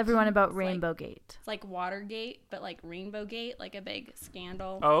Tell Gate. everyone about It's Rainbow Gate. It's like Watergate, but like Rainbow Gate, like a big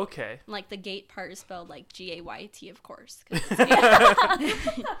scandal. Oh, okay. And, like the gate part is spelled like G-A-Y-T, of course. 'Cause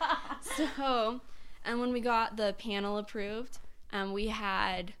it's- So, and when we got the panel approved, we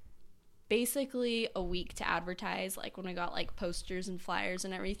had basically a week to advertise, like when we got like posters and flyers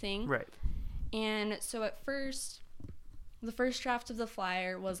and everything. Right. And so at first, the first draft of the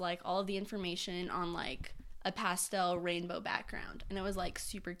flyer was like all of the information on like a pastel rainbow background, and it was like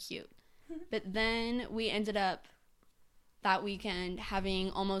super cute. But then we ended up that weekend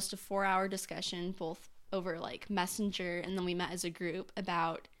having almost a 4-hour discussion, both over like Messenger, and then we met as a group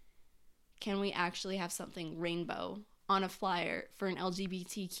about, can we actually have something rainbow on a flyer for an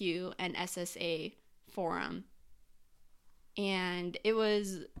LGBTQ and SSA forum? And it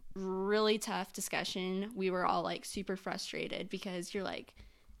was really tough discussion. We were all like super frustrated because you're like,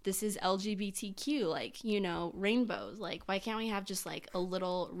 this is LGBTQ, like, you know, rainbows. Like, why can't we have just like a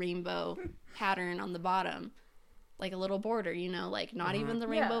little rainbow pattern on the bottom? Like a little border, you know, like not even the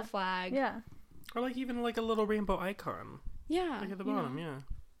rainbow Yeah. flag. Yeah. Or like even like a little rainbow icon. Yeah. Like at the you bottom, know? yeah.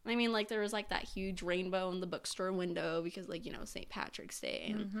 I mean, like, there was, like, that huge rainbow in the bookstore window because, like, you know, St. Patrick's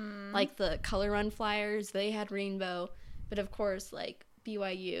Day. And, like, the Color Run flyers, they had rainbow. But, of course, like,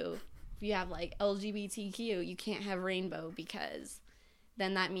 BYU, if you have, like, LGBTQ, you can't have rainbow because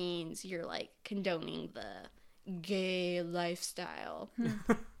then that means you're, like, condoning the gay lifestyle.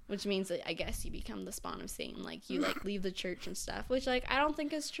 Which means that, I guess, you become the spawn of Satan. Like, you, like, leave the church and stuff. Which, like, I don't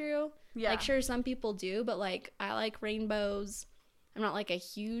think is true. Yeah. Like, sure, some people do. But, like, I like rainbows. I'm not like a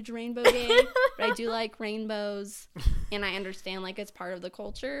huge rainbow gay, but I do like rainbows, and I understand like it's part of the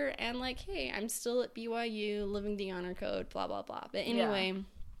culture, and like, hey, I'm still at BYU living the honor code, blah blah blah. But anyway,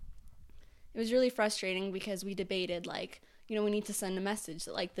 It was really frustrating because we debated like, you know, we need to send a message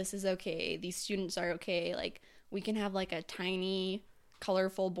that like this is okay, these students are okay, like we can have like a tiny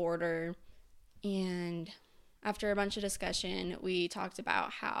colorful border. And after a bunch of discussion, we talked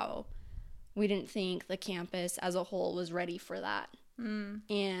about how we didn't think the campus as a whole was ready for that.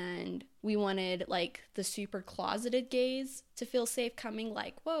 And we wanted like the super closeted gays to feel safe coming,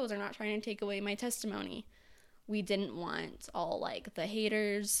 like, whoa, they're not trying to take away my testimony. We didn't want all like the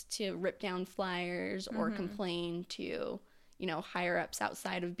haters to rip down flyers or complain to, you know, higher ups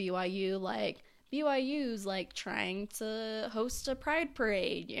outside of BYU, like BYU's like trying to host a pride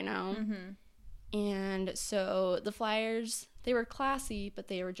parade, you know? And so the flyers, they were classy, but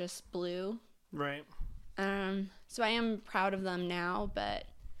they were just blue. Right. So I am proud of them now, but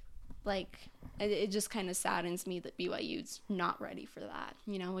like it just kind of saddens me that BYU's not ready for that.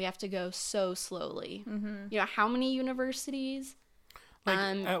 You know, we have to go so slowly. You know, how many universities? Like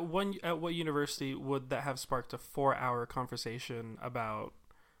at what university would that have sparked a 4-hour conversation about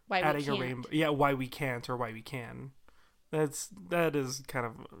Why adding we a can't? rainbow? Yeah, why we can't or why we can. That is kind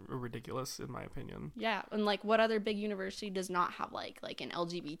of ridiculous in my opinion. Yeah, and like what other big university does not have like an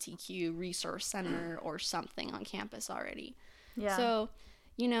LGBTQ resource center or something on campus already? Yeah. So,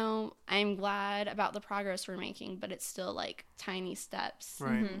 you know, I'm glad about the progress we're making, but it's still like tiny steps.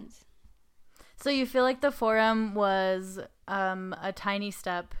 Right. And So you feel like the forum was a tiny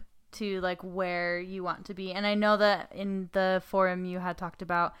step to like where you want to be. And I know that in the forum you had talked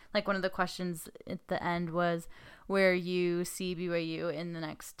about like one of the questions at the end was where you see BYU in the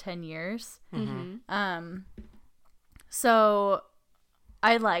next 10 years. So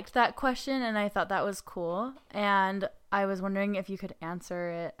I liked that question and I thought that was cool. And I was wondering if you could answer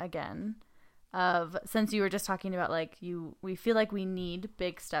it again. Since you were just talking about like we feel like we need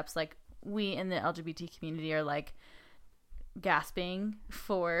big steps, like we in the LGBT community are like gasping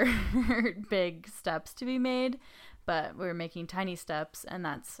for big steps to be made, but we're making tiny steps and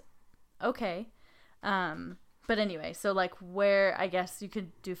that's okay. But anyway, so like where I guess you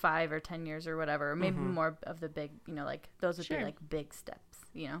could do 5 or 10 years or whatever, maybe more of the big, you know, like those would Sure. be like big steps,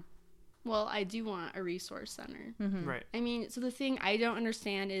 you know? well, I do want a resource center. Right. I mean, so the thing I don't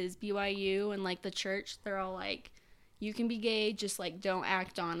understand is BYU and like the church, they're all like, you can be gay, just like don't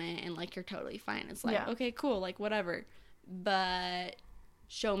act on it and like you're totally fine. It's like, Yeah. okay, cool, like whatever. But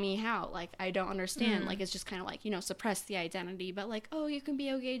show me how. Like, I don't understand. Like, it's just kind of like, you know, suppress the identity, but like, oh, you can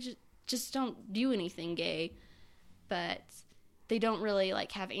be okay, just don't do anything gay. But they don't really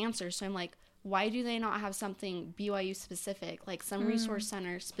like have answers. So I'm like, why do they not have something BYU specific, like some resource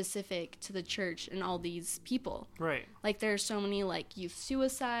center specific to the church and all these people? Right. Like there's so many like youth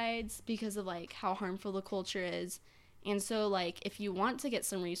suicides because of like how harmful the culture is. And so like if you want to get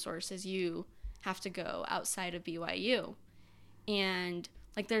some resources, you have to go outside of BYU. And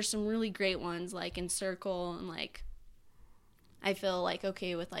like there's some really great ones like in Circle and like I feel like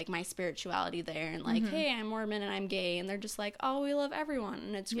okay with like my spirituality there and like, hey, I'm Mormon and I'm gay, and they're just like, oh, we love everyone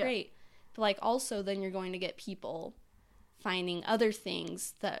and it's great. But like also then you're going to get people finding other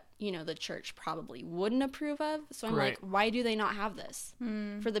things that, you know, the church probably wouldn't approve of. So I'm like, why do they not have this?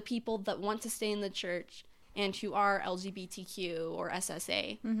 For the people that want to stay in the church and who are LGBTQ or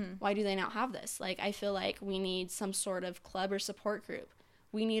SSA, why do they not have this? Like, I feel like we need some sort of club or support group.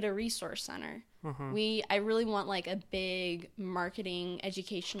 We need a resource center. I really want like a big marketing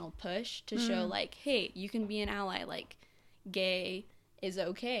educational push to show like, hey, you can be an ally. Like, gay is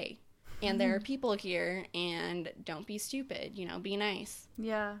okay. And there are people here, and don't be stupid, you know, be nice.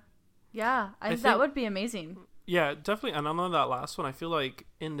 Yeah. I think that would be amazing. Yeah, definitely. And on that last one, I feel like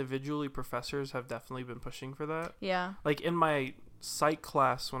individually professors have definitely been pushing for that. Yeah. Like in my psych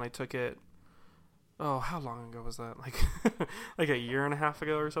class when I took it, how long ago was that? Like like a year and a half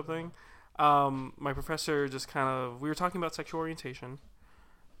ago or something. My professor just we were talking about sexual orientation,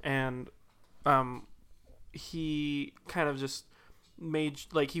 and he kind of just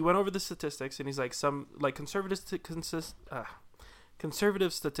he went over the statistics, and he's like, some like conservative statistics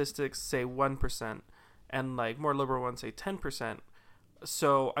say 1%, and like more liberal ones say 10%.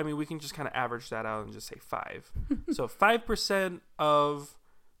 So I mean, we can just kind of average that out and just say 5. So 5% of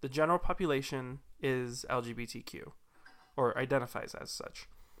the general population is LGBTQ or identifies as such.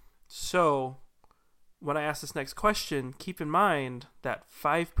 So when I ask this next question, keep in mind that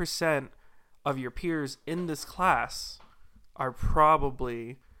 5% of your peers in this class are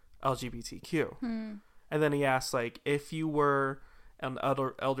probably LGBTQ. And then he asks, like, if you were an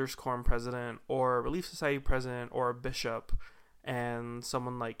elders quorum president or a relief society president or a bishop, and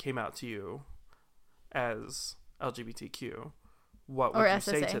someone like came out to you as LGBTQ, what would you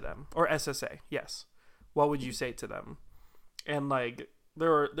say to them? Or SSA, yes. What would you say to them? And like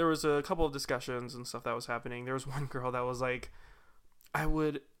there was a couple of discussions and stuff that was happening. There was one girl that was like, I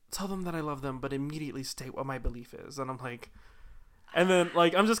would tell them that I love them, but immediately state what my belief is. And I'm like, and then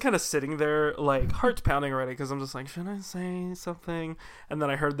like I'm just kind of sitting there like heart's pounding already, because I'm just like, should I say something? And then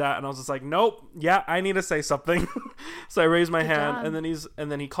I heard that and I was just like, nope, yeah, I need to say something. So I raised my hand,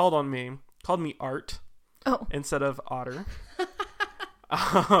 and then he called me Art instead of Otter.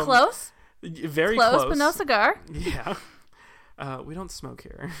 Close, very close, but no cigar. Yeah. We don't smoke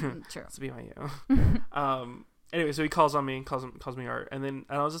here. True. It's BYU. Anyway, so he calls me Art, and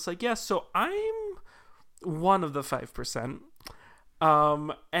I was just like, yes, so I'm one of the 5%.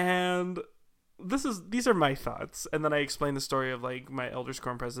 And these are my thoughts. And then I explained the story of like my elders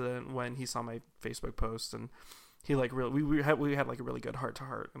quorum president when he saw my Facebook post, and he like really we had like a really good heart to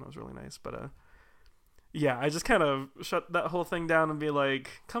heart, and it was really nice. But yeah, I just kind of shut that whole thing down and be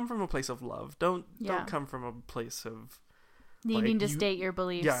like, come from a place of love. Don't come from a place of needing to state your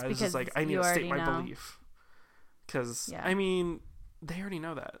beliefs. Yeah, it's just like, I need to state my belief. Because, I mean, they already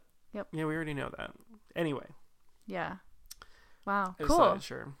know that. Yep. Yeah, we already know that. Anyway. Yeah. Wow. I cool.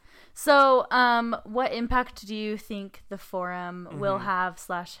 Sure. So, what impact do you think the forum will have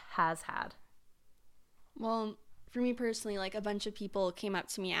 / has had? Well, for me personally, like a bunch of people came up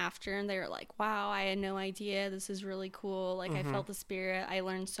to me after, and they were like, wow, I had no idea. This is really cool. Like, I felt the spirit. I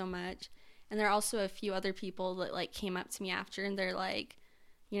learned so much. And there are also a few other people that like came up to me after, and they're like,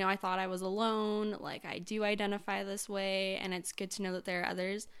 you know, I thought I was alone. Like, I do identify this way, and it's good to know that there are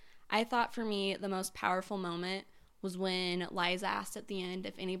others. I thought for me, the most powerful moment was when Liza asked at the end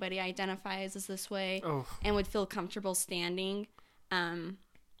if anybody identifies as this way and would feel comfortable standing,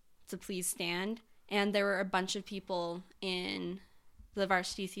 to please stand. And there were a bunch of people in the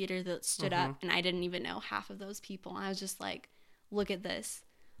Varsity Theater that stood up, and I didn't even know half of those people. I was just like, look at this.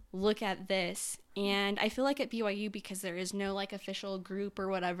 Look at this. And I feel like at BYU, because there is no like official group or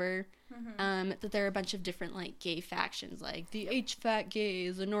whatever, that there are a bunch of different like gay factions, like the HFAC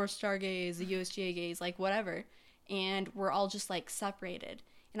gays, the North Star gays, the USGA gays, like whatever. And we're all just like separated.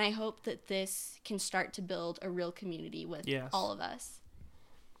 And I hope that this can start to build a real community with all of us.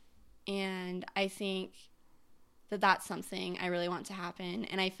 And I think that that's something I really want to happen.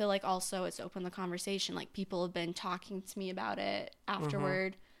 And I feel like also it's opened the conversation. Like, people have been talking to me about it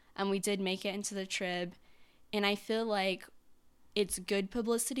afterward. And we did make it into the Trib. And I feel like it's good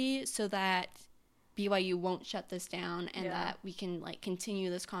publicity so that BYU won't shut this down, and that we can like continue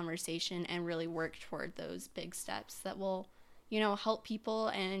this conversation and really work toward those big steps that will, you know, help people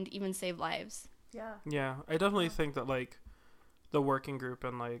and even save lives. Yeah. Yeah. I definitely think that like the working group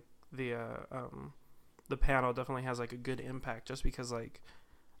and like the panel definitely has like a good impact, just because like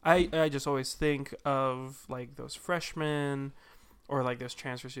I just always think of like those freshmen or like those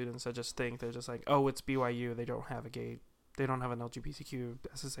transfer students that just think they're just like, oh, it's BYU, they don't have they don't have an LGBTQ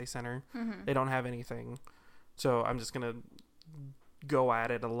SSA center, they don't have anything, so I'm just gonna go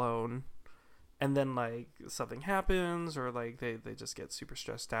at it alone, and then like something happens, or like they just get super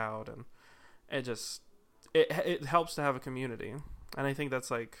stressed out, and it helps to have a community. And I think that's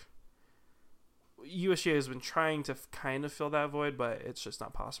like USGA has been trying to kind of fill that void, but it's just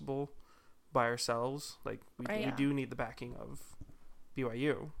not possible by ourselves. Like we do need the backing of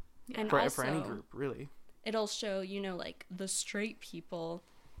BYU And for also, any group, really. it'll show, like the straight people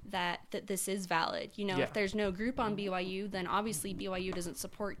that this is valid. If there's no group on BYU, then obviously BYU doesn't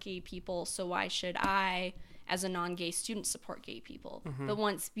support gay people, so why should I, as a non-gay student, support gay people? But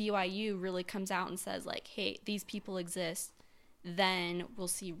once BYU really comes out and says, like, hey, these people exist, then we'll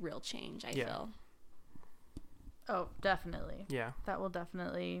see real change, I feel. Oh, definitely. Yeah. That will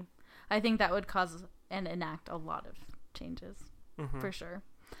definitely... I think that would cause and enact a lot of changes, for sure.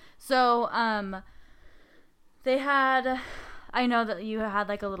 So, they had... I know that you had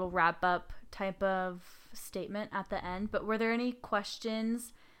like a little wrap-up type of statement at the end, but were there any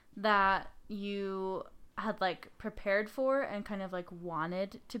questions that you had like prepared for and kind of like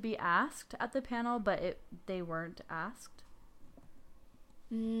wanted to be asked at the panel, but they weren't asked?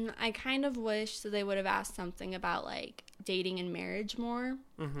 I kind of wish that they would have asked something about like dating and marriage more.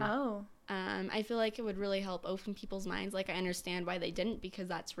 Oh. I feel like it would really help open people's minds. Like, I understand why they didn't, because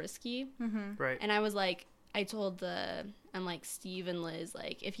that's risky. Right. And I was like, I told I'm like, Steve and Liz,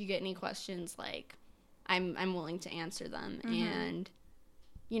 like, if you get any questions, like, I'm willing to answer them. And,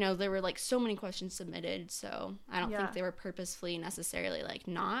 there were like so many questions submitted, so I don't think they were purposefully necessarily like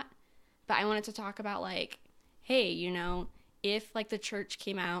not. But I wanted to talk about like, hey, if like the church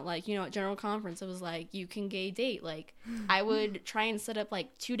came out, like, at General Conference, it was like, you can gay date. Like, I would try and set up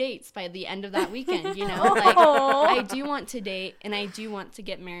like 2 dates by the end of that weekend, like, I do want to date and I do want to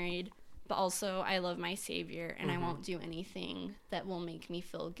get married. But also, I love my Savior, and I won't do anything that will make me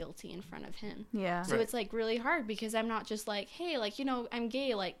feel guilty in front of him. Yeah. So it's, like, really hard, because I'm not just like, hey, like, I'm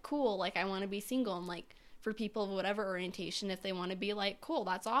gay, like, cool, like, I want to be single. And, like, for people of whatever orientation, if they want to be, like, cool,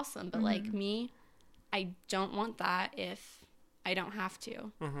 that's awesome. But, like, me, I don't want that if I don't have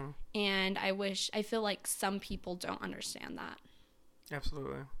to. And I feel like some people don't understand that.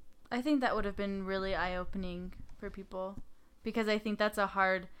 Absolutely. I think that would have been really eye-opening for people, because I think that's a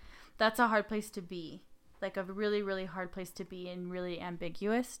hard place to be, like a really, really hard place to be, and really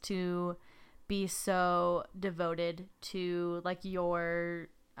ambiguous to be so devoted to like your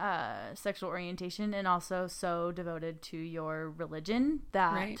sexual orientation, and also so devoted to your religion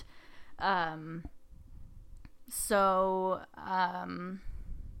that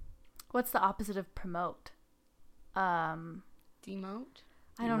what's the opposite of promote? Demote?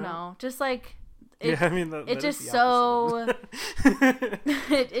 I don't know. Just like It just so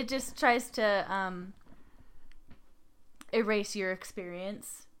it just tries to erase your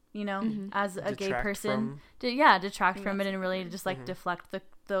experience, as a gay person. Detract from it, and really just like deflect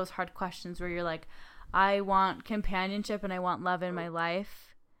those hard questions where you're like, I want companionship and I want love in my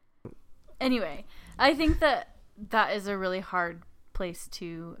life. Anyway, I think that is a really hard place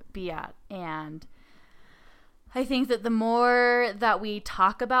to be at, and I think that the more that we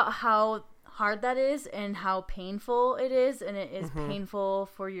talk about how hard that is and how painful it is, and it is painful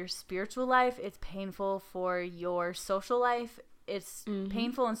for your spiritual life, it's painful for your social life, it's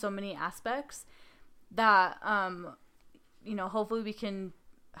painful in so many aspects, that hopefully we can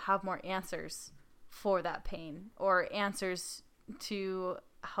have more answers for that pain, or answers to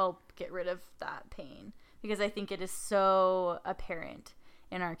help get rid of that pain, because I think it is so apparent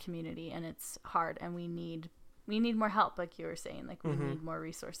in our community, and it's hard, and we need more help, like you were saying. Like, we need more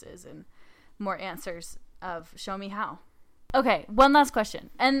resources and more answers of show me how. Okay, one last question.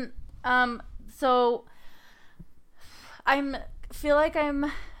 And so I feel like I'm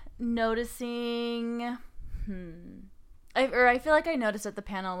noticing I feel like I noticed at the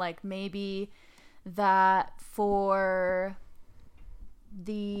panel, like, maybe that for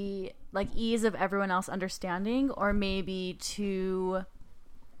the like ease of everyone else understanding, or maybe to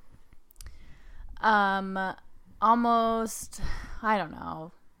almost I don't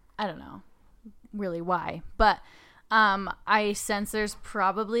know really why, but I sense there's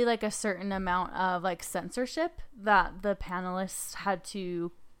probably like a certain amount of like censorship that the panelists had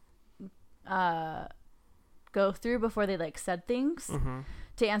to go through before they like said things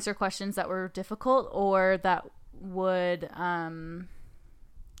to answer questions that were difficult, or that would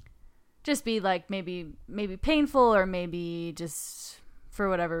just be like maybe painful, or maybe just for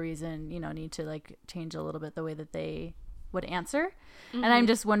whatever reason, need to like change a little bit the way that they would answer. And I'm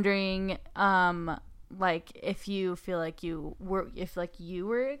just wondering, like, if you feel like you were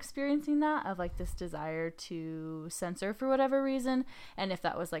experiencing that, of like this desire to censor for whatever reason, and if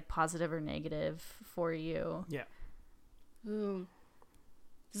that was like positive or negative for you. Yeah. Ooh,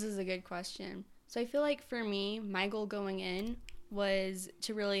 this is a good question. So I feel like for me, my goal going in was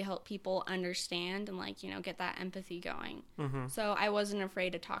to really help people understand and, like, you know, get that empathy going. Mm-hmm. So I wasn't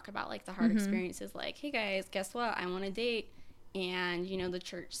afraid to talk about, like, the hard experiences, like, hey guys, guess what? I want to date. And, you know, the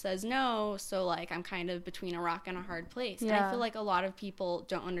church says no. So, like, I'm kind of between a rock and a hard place. Yeah. And I feel like a lot of people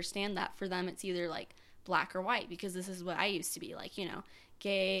don't understand that. For them, it's either, like, black or white, because this is what I used to be. Like, you know,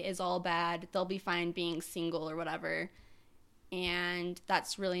 gay is all bad. They'll be fine being single or whatever. And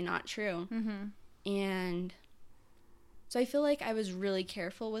that's really not true. Mm-hmm. And so I feel like I was really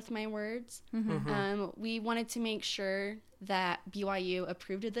careful with my words. Mm-hmm. We wanted to make sure that BYU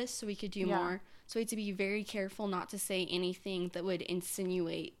approved of this so we could do more. So we had to be very careful not to say anything that would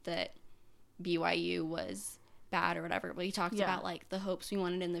insinuate that BYU was bad or whatever. We talked about, like, the hopes we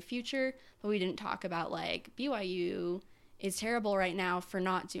wanted in the future, but we didn't talk about, like, BYU is terrible right now for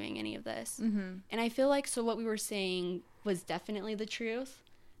not doing any of this. Mm-hmm. And I feel like, so what we were saying was definitely the truth.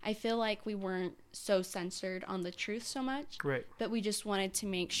 I feel like we weren't so censored on the truth so much. Right. But we just wanted to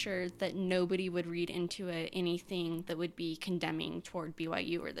make sure that nobody would read into it anything that would be condemning toward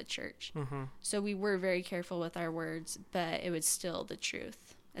BYU or the church. Mm-hmm. So we were very careful with our words, but it was still the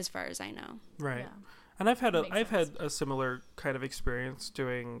truth, as far as I know. Right. Yeah. And I've had Makes sense. a similar kind of experience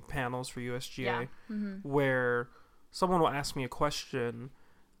doing panels for USGA Yeah. Mm-hmm. where someone will ask me a question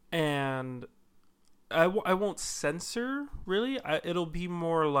and I won't censor, really. It'll be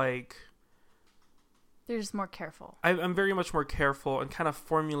more like They're just more careful. I'm very much more careful and kind of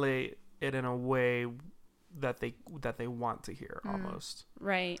formulate it in a way that they want to hear, almost.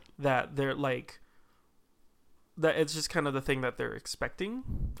 Right. That they're like, that it's just kind of the thing that they're expecting.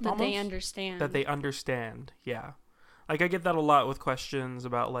 That they almost. understand. That they understand, yeah. Like, I get that a lot with questions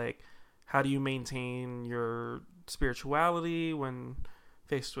about, like, how do you maintain your spirituality when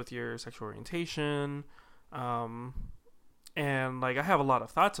faced with your sexual orientation? And, like, I have a lot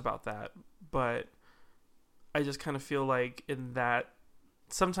of thoughts about that, but I just kind of feel like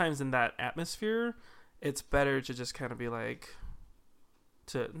sometimes in that atmosphere, it's better to just kind of be like,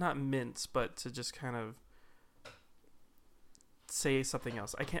 to not mince, but to just kind of say something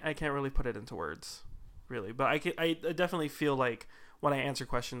else. I can't really put it into words, really, but I definitely feel like when I answer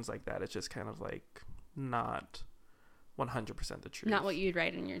questions like that, it's just kind of like not 100% the truth. Not what you'd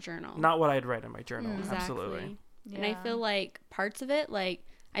write in your journal. Not what I'd write in my journal. Exactly. Absolutely. Yeah. And I feel like parts of it, like,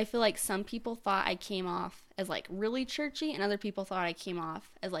 I feel like some people thought I came off as, like, really churchy, and other people thought I came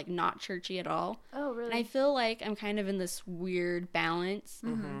off as, like, not churchy at all. Oh, really? And I feel like I'm kind of in this weird balance,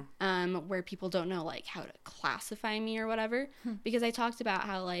 Mm-hmm. where people don't know, like, how to classify me or whatever. Because I talked about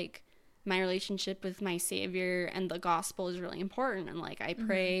how, like, my relationship with my Savior and the gospel is really important, and, like, I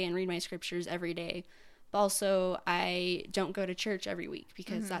pray and read my scriptures every day. But also, I don't go to church every week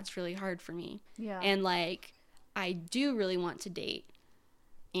because that's really hard for me. Yeah. And, like, I do really want to date.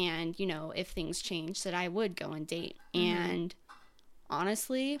 And, you know, if things change, that I would go and date. And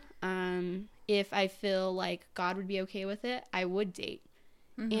honestly, if I feel like God would be okay with it, I would date.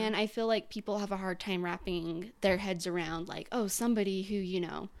 And I feel like people have a hard time wrapping their heads around, like, oh, somebody who, you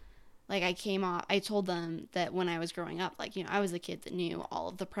know, like, I told them that when I was growing up, like, you know, I was the kid that knew all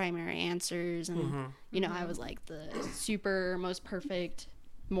of the primary answers. And, you know, I was like the super most perfect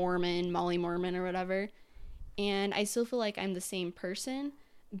Mormon, Molly Mormon or whatever. And I still feel like I'm the same person,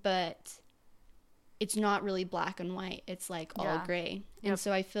 but it's not really black and white. It's like all gray. And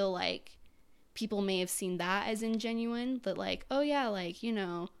so I feel like people may have seen that as ingenuine, that, like, oh yeah, like, you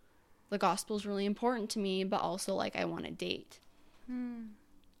know, the gospel's really important to me, but also, like, I want to date.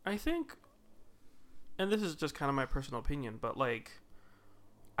 I think, and this is just kind of my personal opinion, but, like,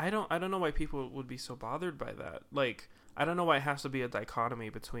 I don't know why people would be so bothered by that. Like, I don't know why it has to be a dichotomy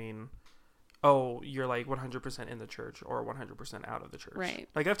between, oh, you're, like, 100% in the church or 100% out of the church. Right.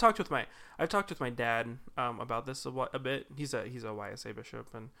 Like, I've talked with my dad about this a bit. He's a YSA bishop,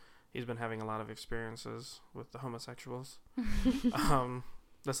 and he's been having a lot of experiences with the homosexuals.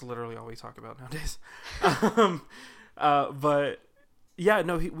 That's literally all we talk about nowadays. But yeah,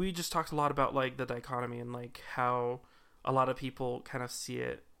 no, we just talked a lot about, like, the dichotomy and, like, how a lot of people kind of see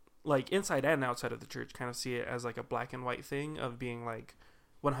it, like, inside and outside of the church, kind of see it as, like, a black and white thing of being, like,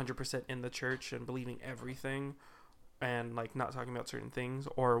 100% in the church and believing everything and, like, not talking about certain things,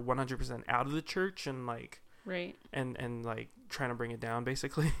 or 100% out of the church and, like, Right. and like trying to bring it down,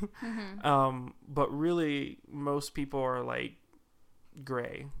 basically. But really, most people are, like,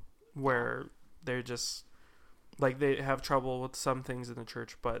 gray, where they're just, like, they have trouble with some things in the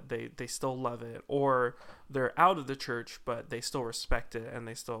church, but they still love it, or they're out of the church, but they still respect it, and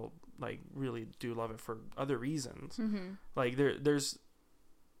they still, like, really do love it for other reasons. Like, there's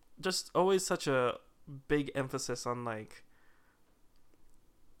just always such a big emphasis on, like,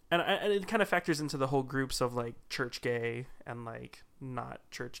 and it kind of factors into the whole groups of like church gay and like not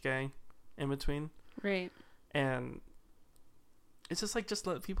church gay in between. Right. And it's just like, just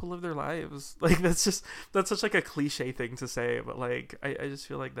let people live their lives. Like that's such like a cliche thing to say, but like I just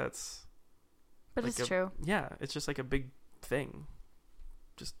feel like that's. But like it's true. Yeah, it's just like a big thing.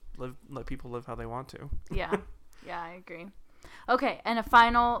 Just let people live how they want to. Yeah. Yeah, I agree. Okay, and a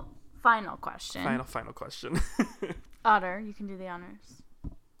final question. Final question. Otter, you can do the honors.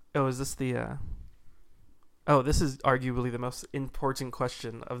 Oh, is this the Oh, this is arguably the most important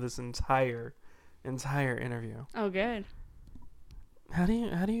question of this entire interview. Oh, good. How do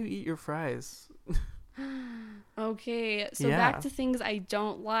you eat your fries? Okay, so Yeah. back to things I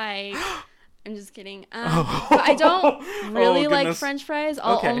don't like. I'm just kidding. But I don't really like French fries.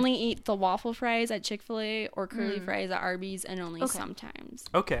 I'll only eat the waffle fries at Chick-fil-A or curly fries at Arby's, and only sometimes.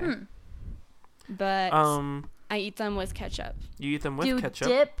 Okay. But I eat them with ketchup. You eat them with ketchup?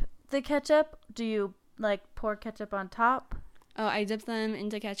 Do you dip the ketchup? Do you like pour ketchup on top? Oh, I dip them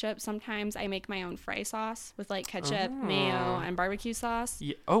into ketchup. Sometimes I make my own fry sauce with like ketchup, mayo, and barbecue sauce.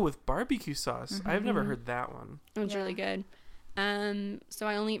 Yeah. Oh, with barbecue sauce. I've never heard that one. It's really good. So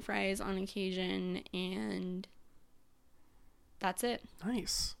I only eat fries on occasion, and that's it.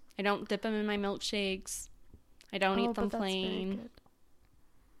 Nice. I don't dip them in my milkshakes. I don't eat them but that's very plain. good.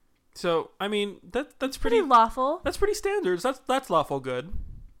 So, I mean, that's Pretty lawful. That's pretty standard. That's lawful good.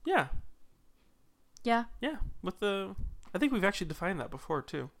 Yeah. Yeah. Yeah. I think we've actually defined that before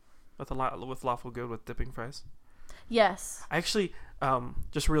too. With lawful good with dipping fries. Yes. I actually,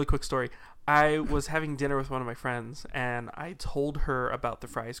 just a really quick story. I was having dinner with one of my friends, and I told her about the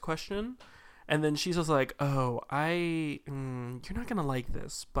fries question, and then she was like, "Oh, you're not gonna like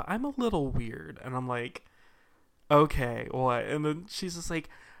this, but I'm a little weird." And I'm like, "Okay, what?" And then she's just like,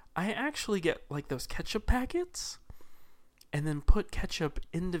 "I actually get like those ketchup packets, and then put ketchup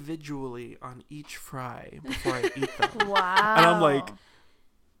individually on each fry before I eat them." Wow. And I'm like,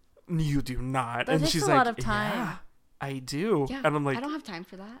 "You do not." That and takes she's a like, lot of time. "Yeah, I do." Yeah, and I'm like, I don't have time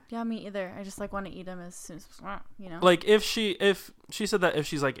for that. Yeah, me either. I just like want to eat them as soon as like if she said that if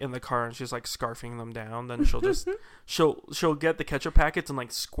she's like in the car and she's like scarfing them down, then she'll just she'll get the ketchup packets and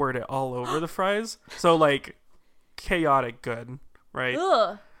like squirt it all over the fries. So like chaotic good, right?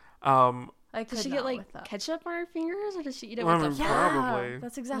 Ugh. Does she get like ketchup on her fingers, or does she eat it Well, with I a mean, fork? probably.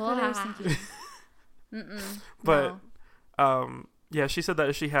 That's exactly what I was Blah. thinking. But no. yeah, she said that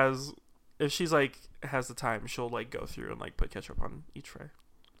if she's like has the time, she'll like go through and like put ketchup on each fry.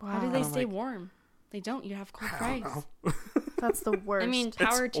 How do Wow. they I'm stay like, warm? They don't. You have cold I fries. don't know. That's the worst. I mean,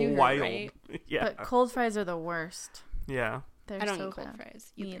 power It's to her, wild. right? Yeah. But cold fries are the worst. Yeah. They're I don't so eat cold bad.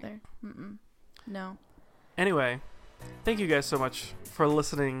 fries. Me either. No. Anyway, thank you guys so much for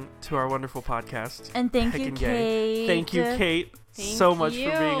listening to our wonderful podcast. And thank you, Heckin' Gay. Kate. Thank you, Kate, Thank so much for being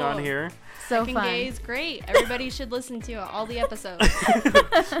you. on here. So Heckin' fun. Gay is great. Everybody should listen to all the episodes.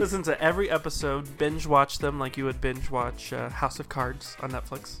 Listen to every episode, binge watch them like you would binge watch House of Cards on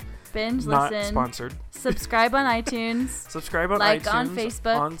Netflix. Binge Not listen. sponsored. Subscribe on iTunes. Subscribe on Like iTunes, on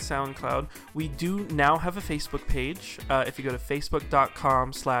Facebook. on SoundCloud. We do now have a Facebook page. If you go to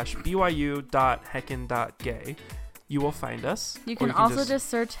facebook.com/byu.heckin.gay, you will find us. You Or can also just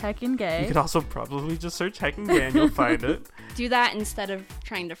search Heckin' Gay. You could also probably just search Heckin' Gay and you'll find it. Do that instead of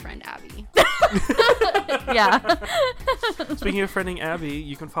trying to friend Abby. Yeah. Speaking of friending Abby,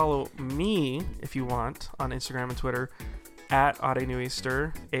 you can follow me if you want on Instagram and Twitter at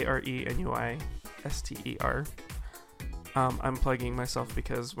Arenuister, ARENUISTER. I'm plugging myself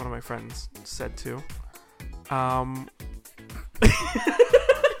because one of my friends said to. I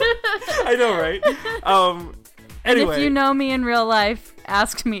know, right? Anyway. And if you know me in real life,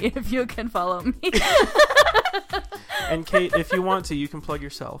 ask me if you can follow me. And Kate, if you want to, you can plug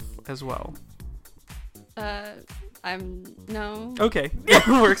yourself as well. No. Okay, yeah,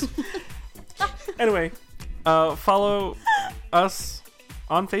 it works. Anyway, follow us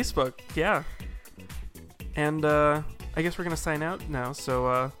on Facebook. Yeah. And I guess we're gonna sign out now.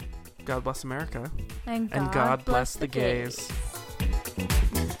 So God bless America. And God bless the gays.